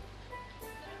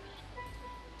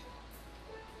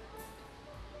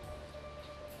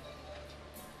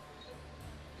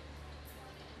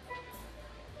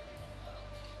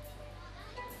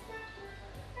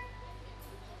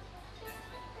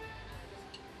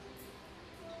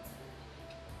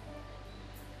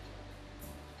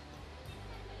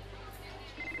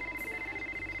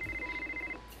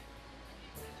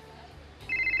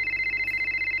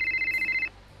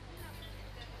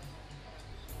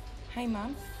 Hi,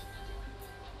 Mom.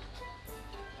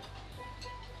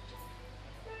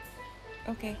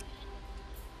 Okay.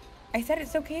 I said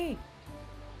it's okay.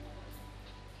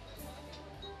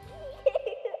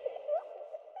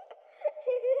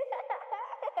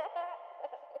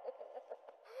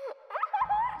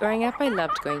 Growing up, I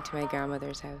loved going to my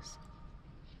grandmother's house.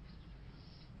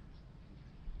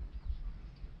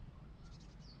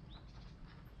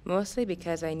 Mostly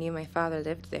because I knew my father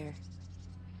lived there.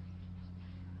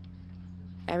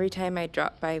 Every time I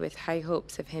dropped by with high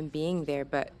hopes of him being there,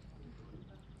 but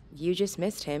 "You just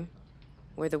missed him,"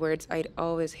 were the words I'd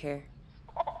always hear.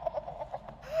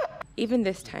 Even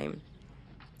this time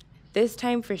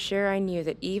for sure I knew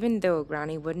that even though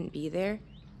Granny wouldn't be there,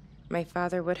 my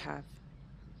father would have.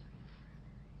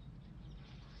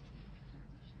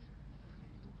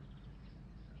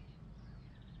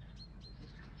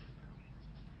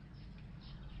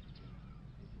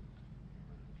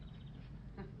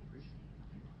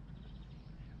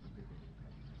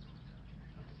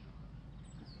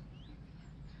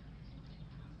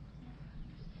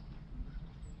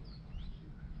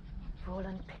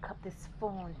 Roland, pick up this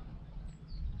phone.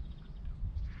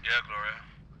 Yeah, Gloria.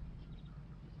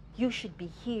 You should be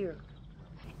here.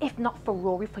 If not for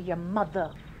Rory, for your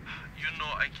mother. You know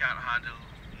I can't handle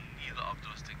neither of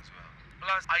those things well.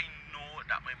 Plus, I know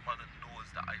that my mother knows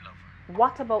that I love her.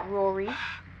 What about Rory?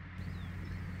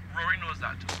 Rory knows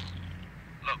that too.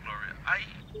 Look, Gloria,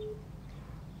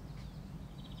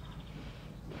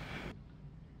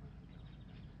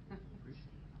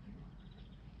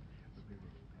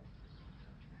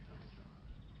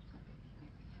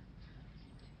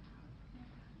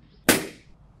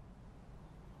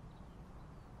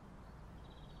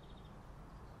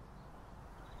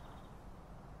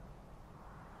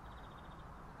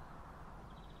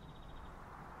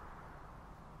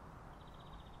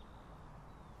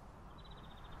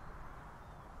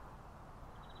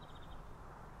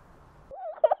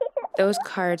 Those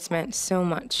cards meant so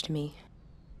much to me.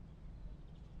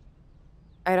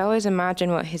 I'd always imagine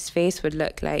what his face would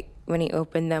look like when he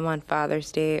opened them on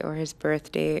Father's Day or his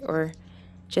birthday, or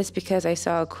just because I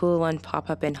saw a cool one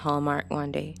pop up in Hallmark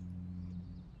one day.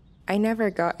 I never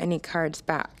got any cards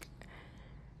back,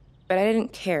 but I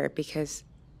didn't care because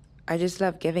I just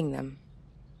loved giving them.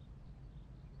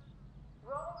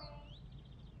 Rory!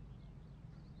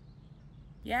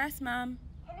 Yes, Mom.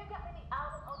 Can you get me the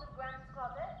album out of Grand's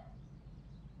closet?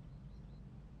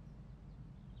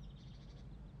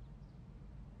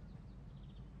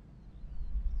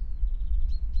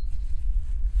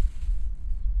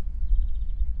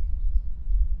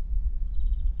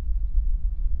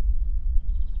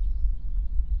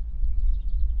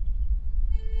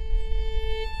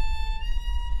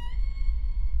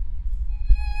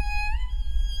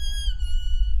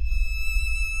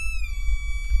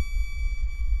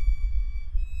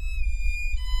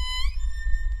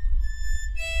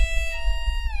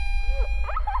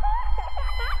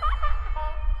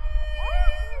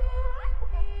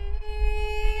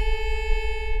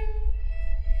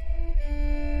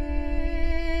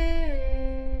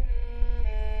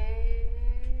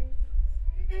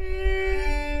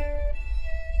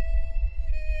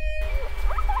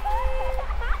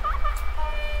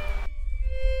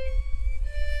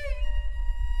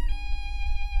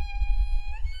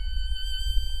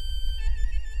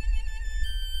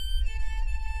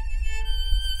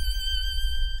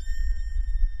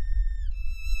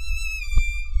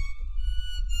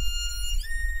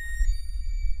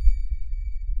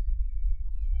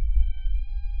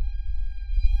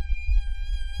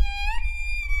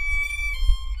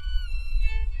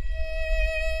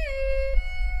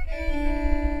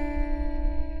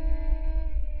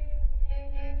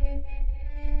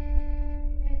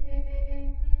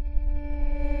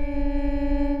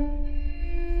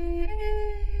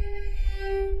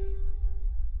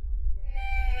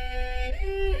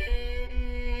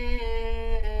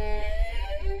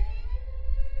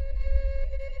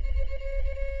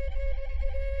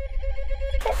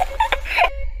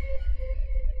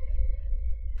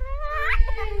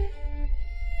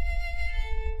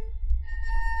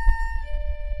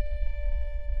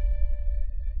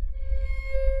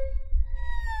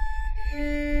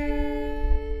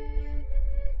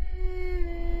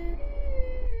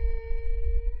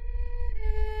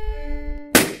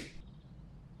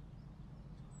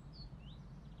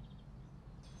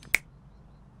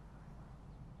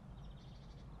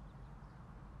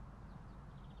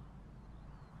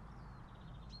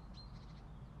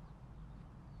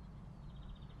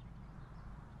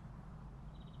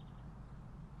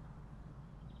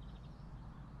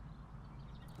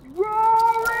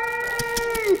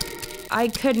 I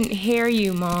couldn't hear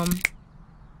you, Mom.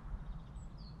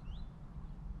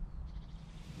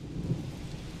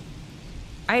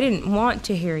 I didn't want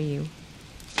to hear you.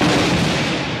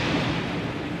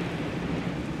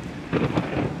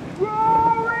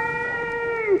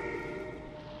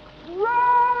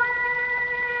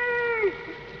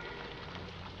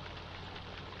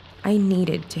 I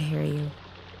needed to hear you.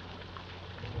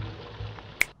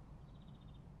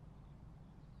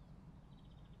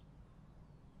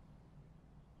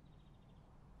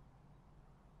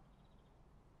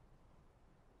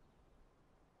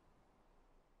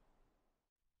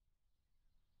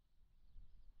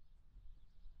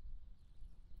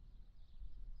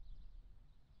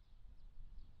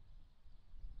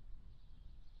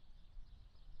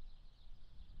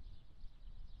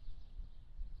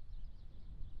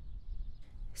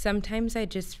 Sometimes I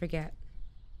just forget.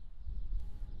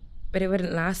 But it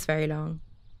wouldn't last very long.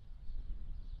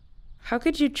 How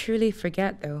could you truly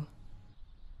forget, though?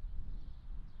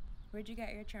 Where'd you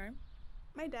get your charm?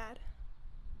 My dad.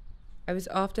 I was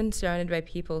often surrounded by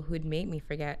people who'd make me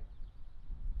forget.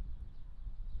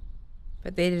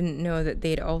 But they didn't know that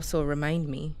they'd also remind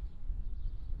me.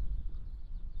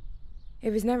 It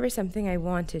was never something I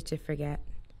wanted to forget.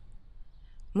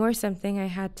 More something I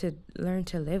had to learn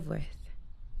to live with.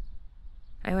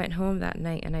 I went home that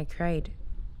night and I cried,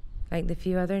 like the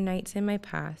few other nights in my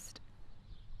past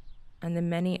and the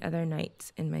many other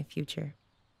nights in my future.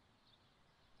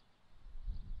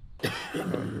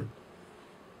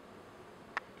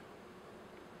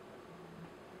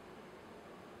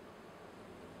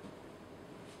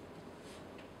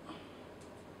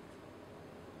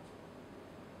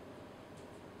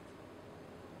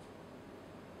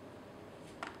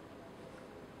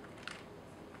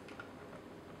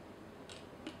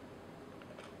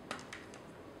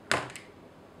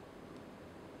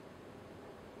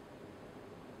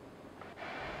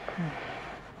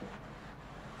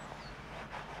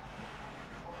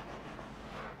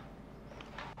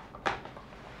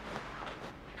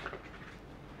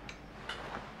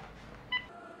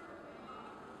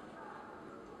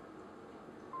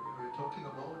 Talking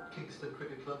about Kingston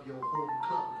Cricket Club, your home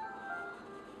club.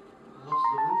 Lost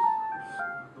the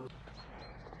roof.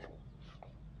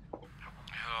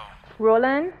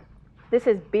 Roland, this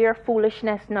is bare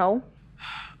foolishness now. Look,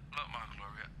 man,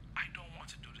 Gloria, I don't want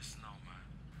to do this now, man.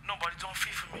 Nobody don't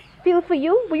feel for me. Feel for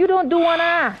you, but you don't do one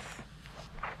ass.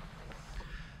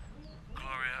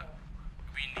 Gloria,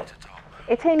 we need to talk.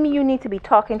 It ain't me you need to be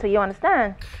talking to, you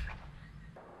understand?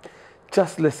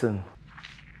 Just listen.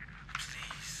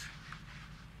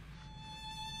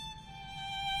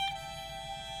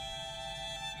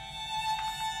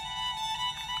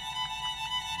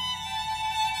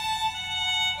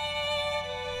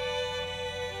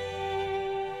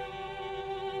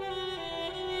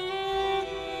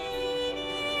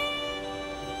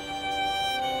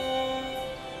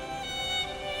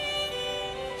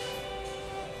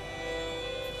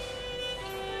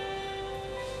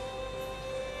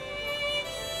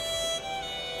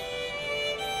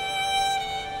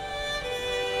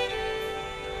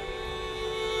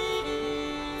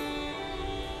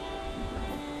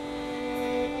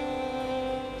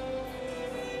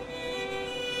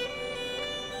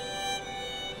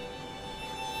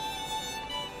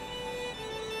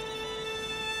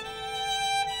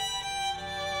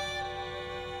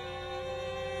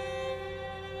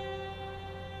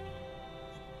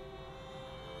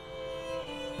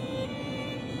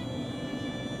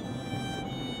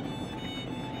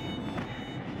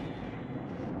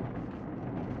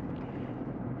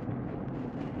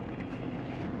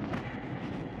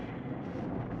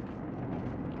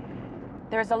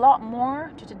 There's a lot more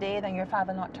to today than your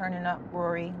father not turning up,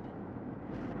 Rory.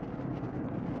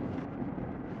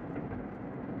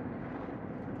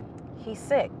 He's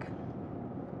sick.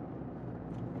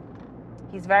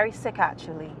 He's very sick,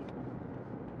 actually.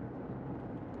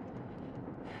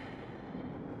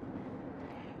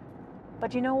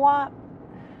 But you know what?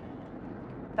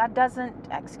 That doesn't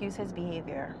excuse his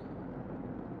behavior.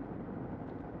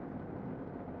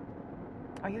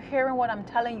 Are you hearing what I'm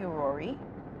telling you, Rory?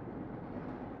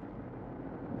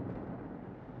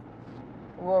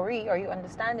 Rory, are you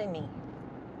understanding me?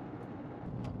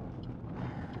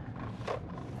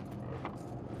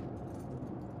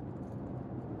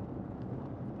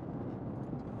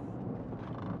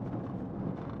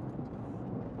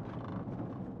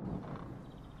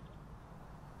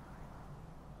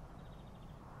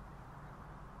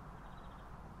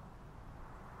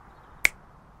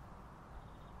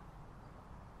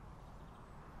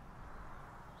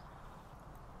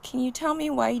 Can you tell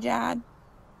me why, Dad?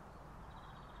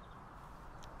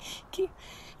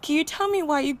 Can you tell me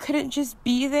why you couldn't just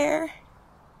be there?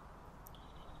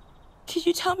 Could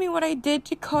you tell me what I did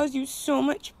to cause you so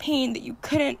much pain that you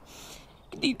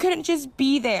couldn't just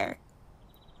be there?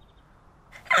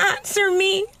 Answer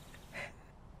me!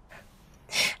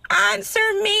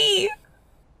 Answer me!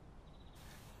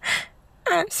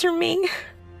 Answer me!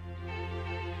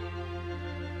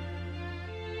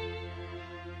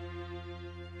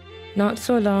 Not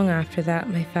so long after that,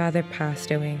 my father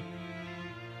passed away.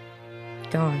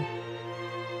 Gone.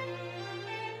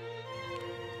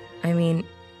 I mean,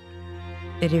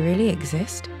 did he really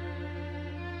exist?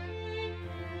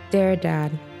 Dear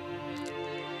Dad,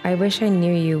 I wish I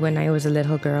knew you when I was a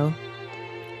little girl.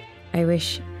 I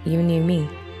wish you knew me.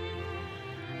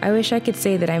 I wish I could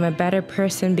say that I'm a better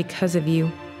person because of you.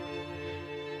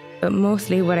 But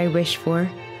mostly what I wish for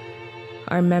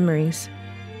are memories.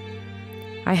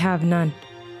 I have none.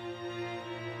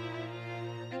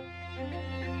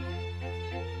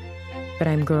 But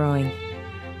I'm growing.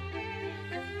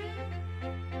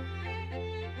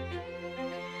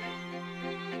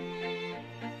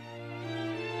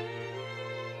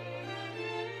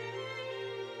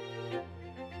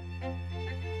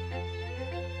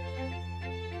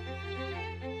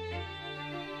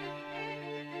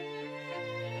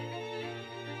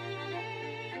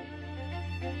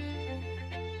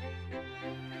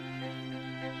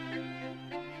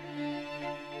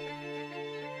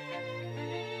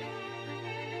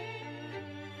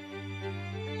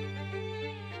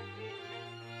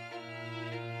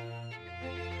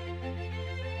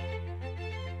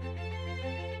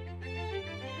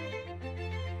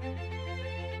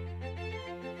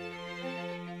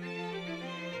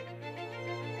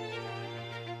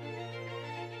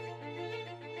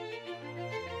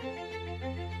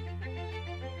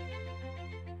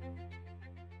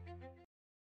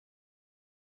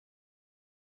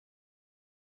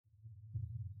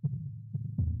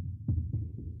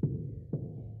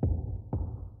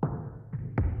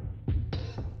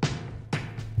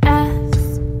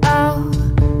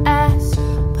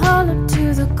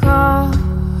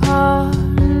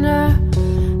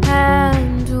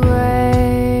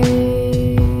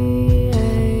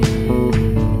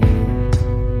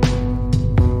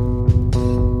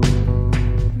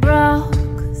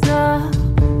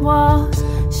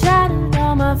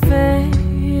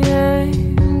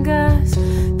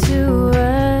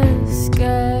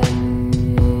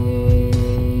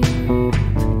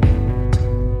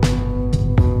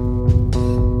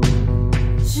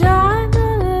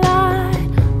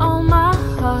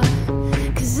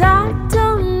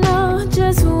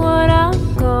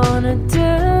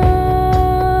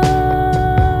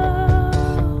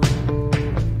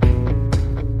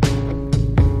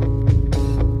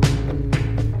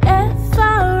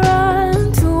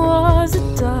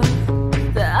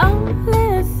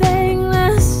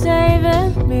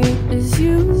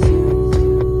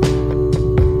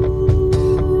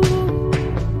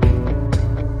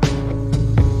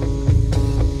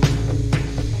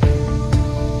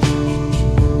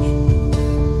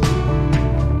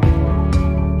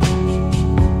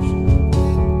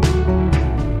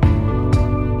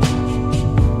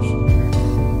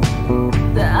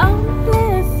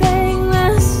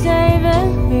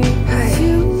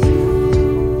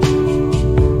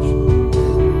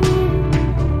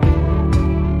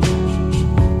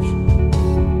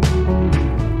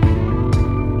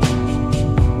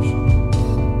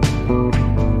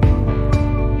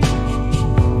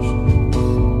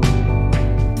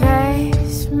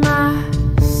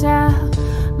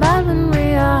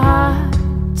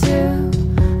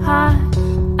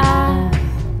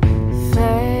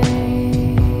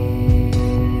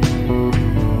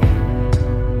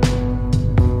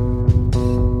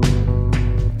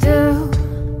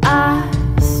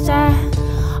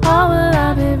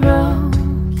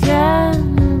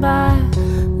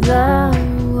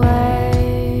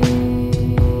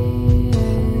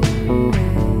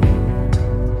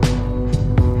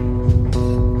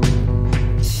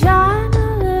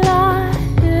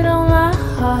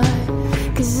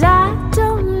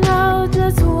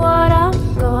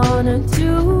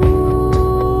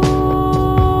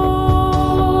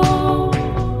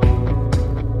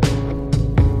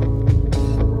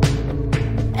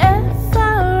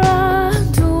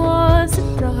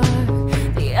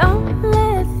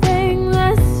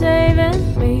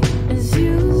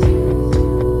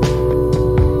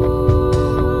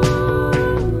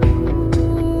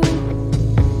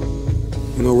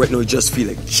 I just feel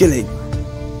like chilling.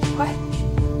 What?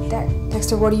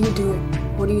 Dexter, what are you doing?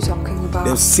 What are you talking about?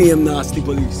 Them same nasty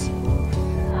police.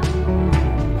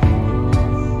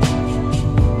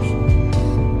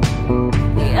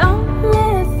 The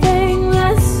only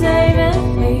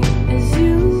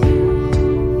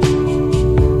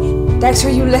Are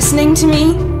you listening to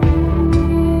me?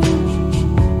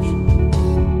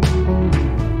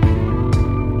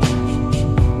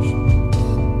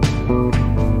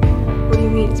 What do you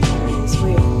mean it's better this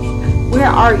way? Where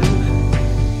are you?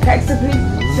 Text her,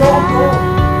 please. Don't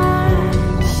go.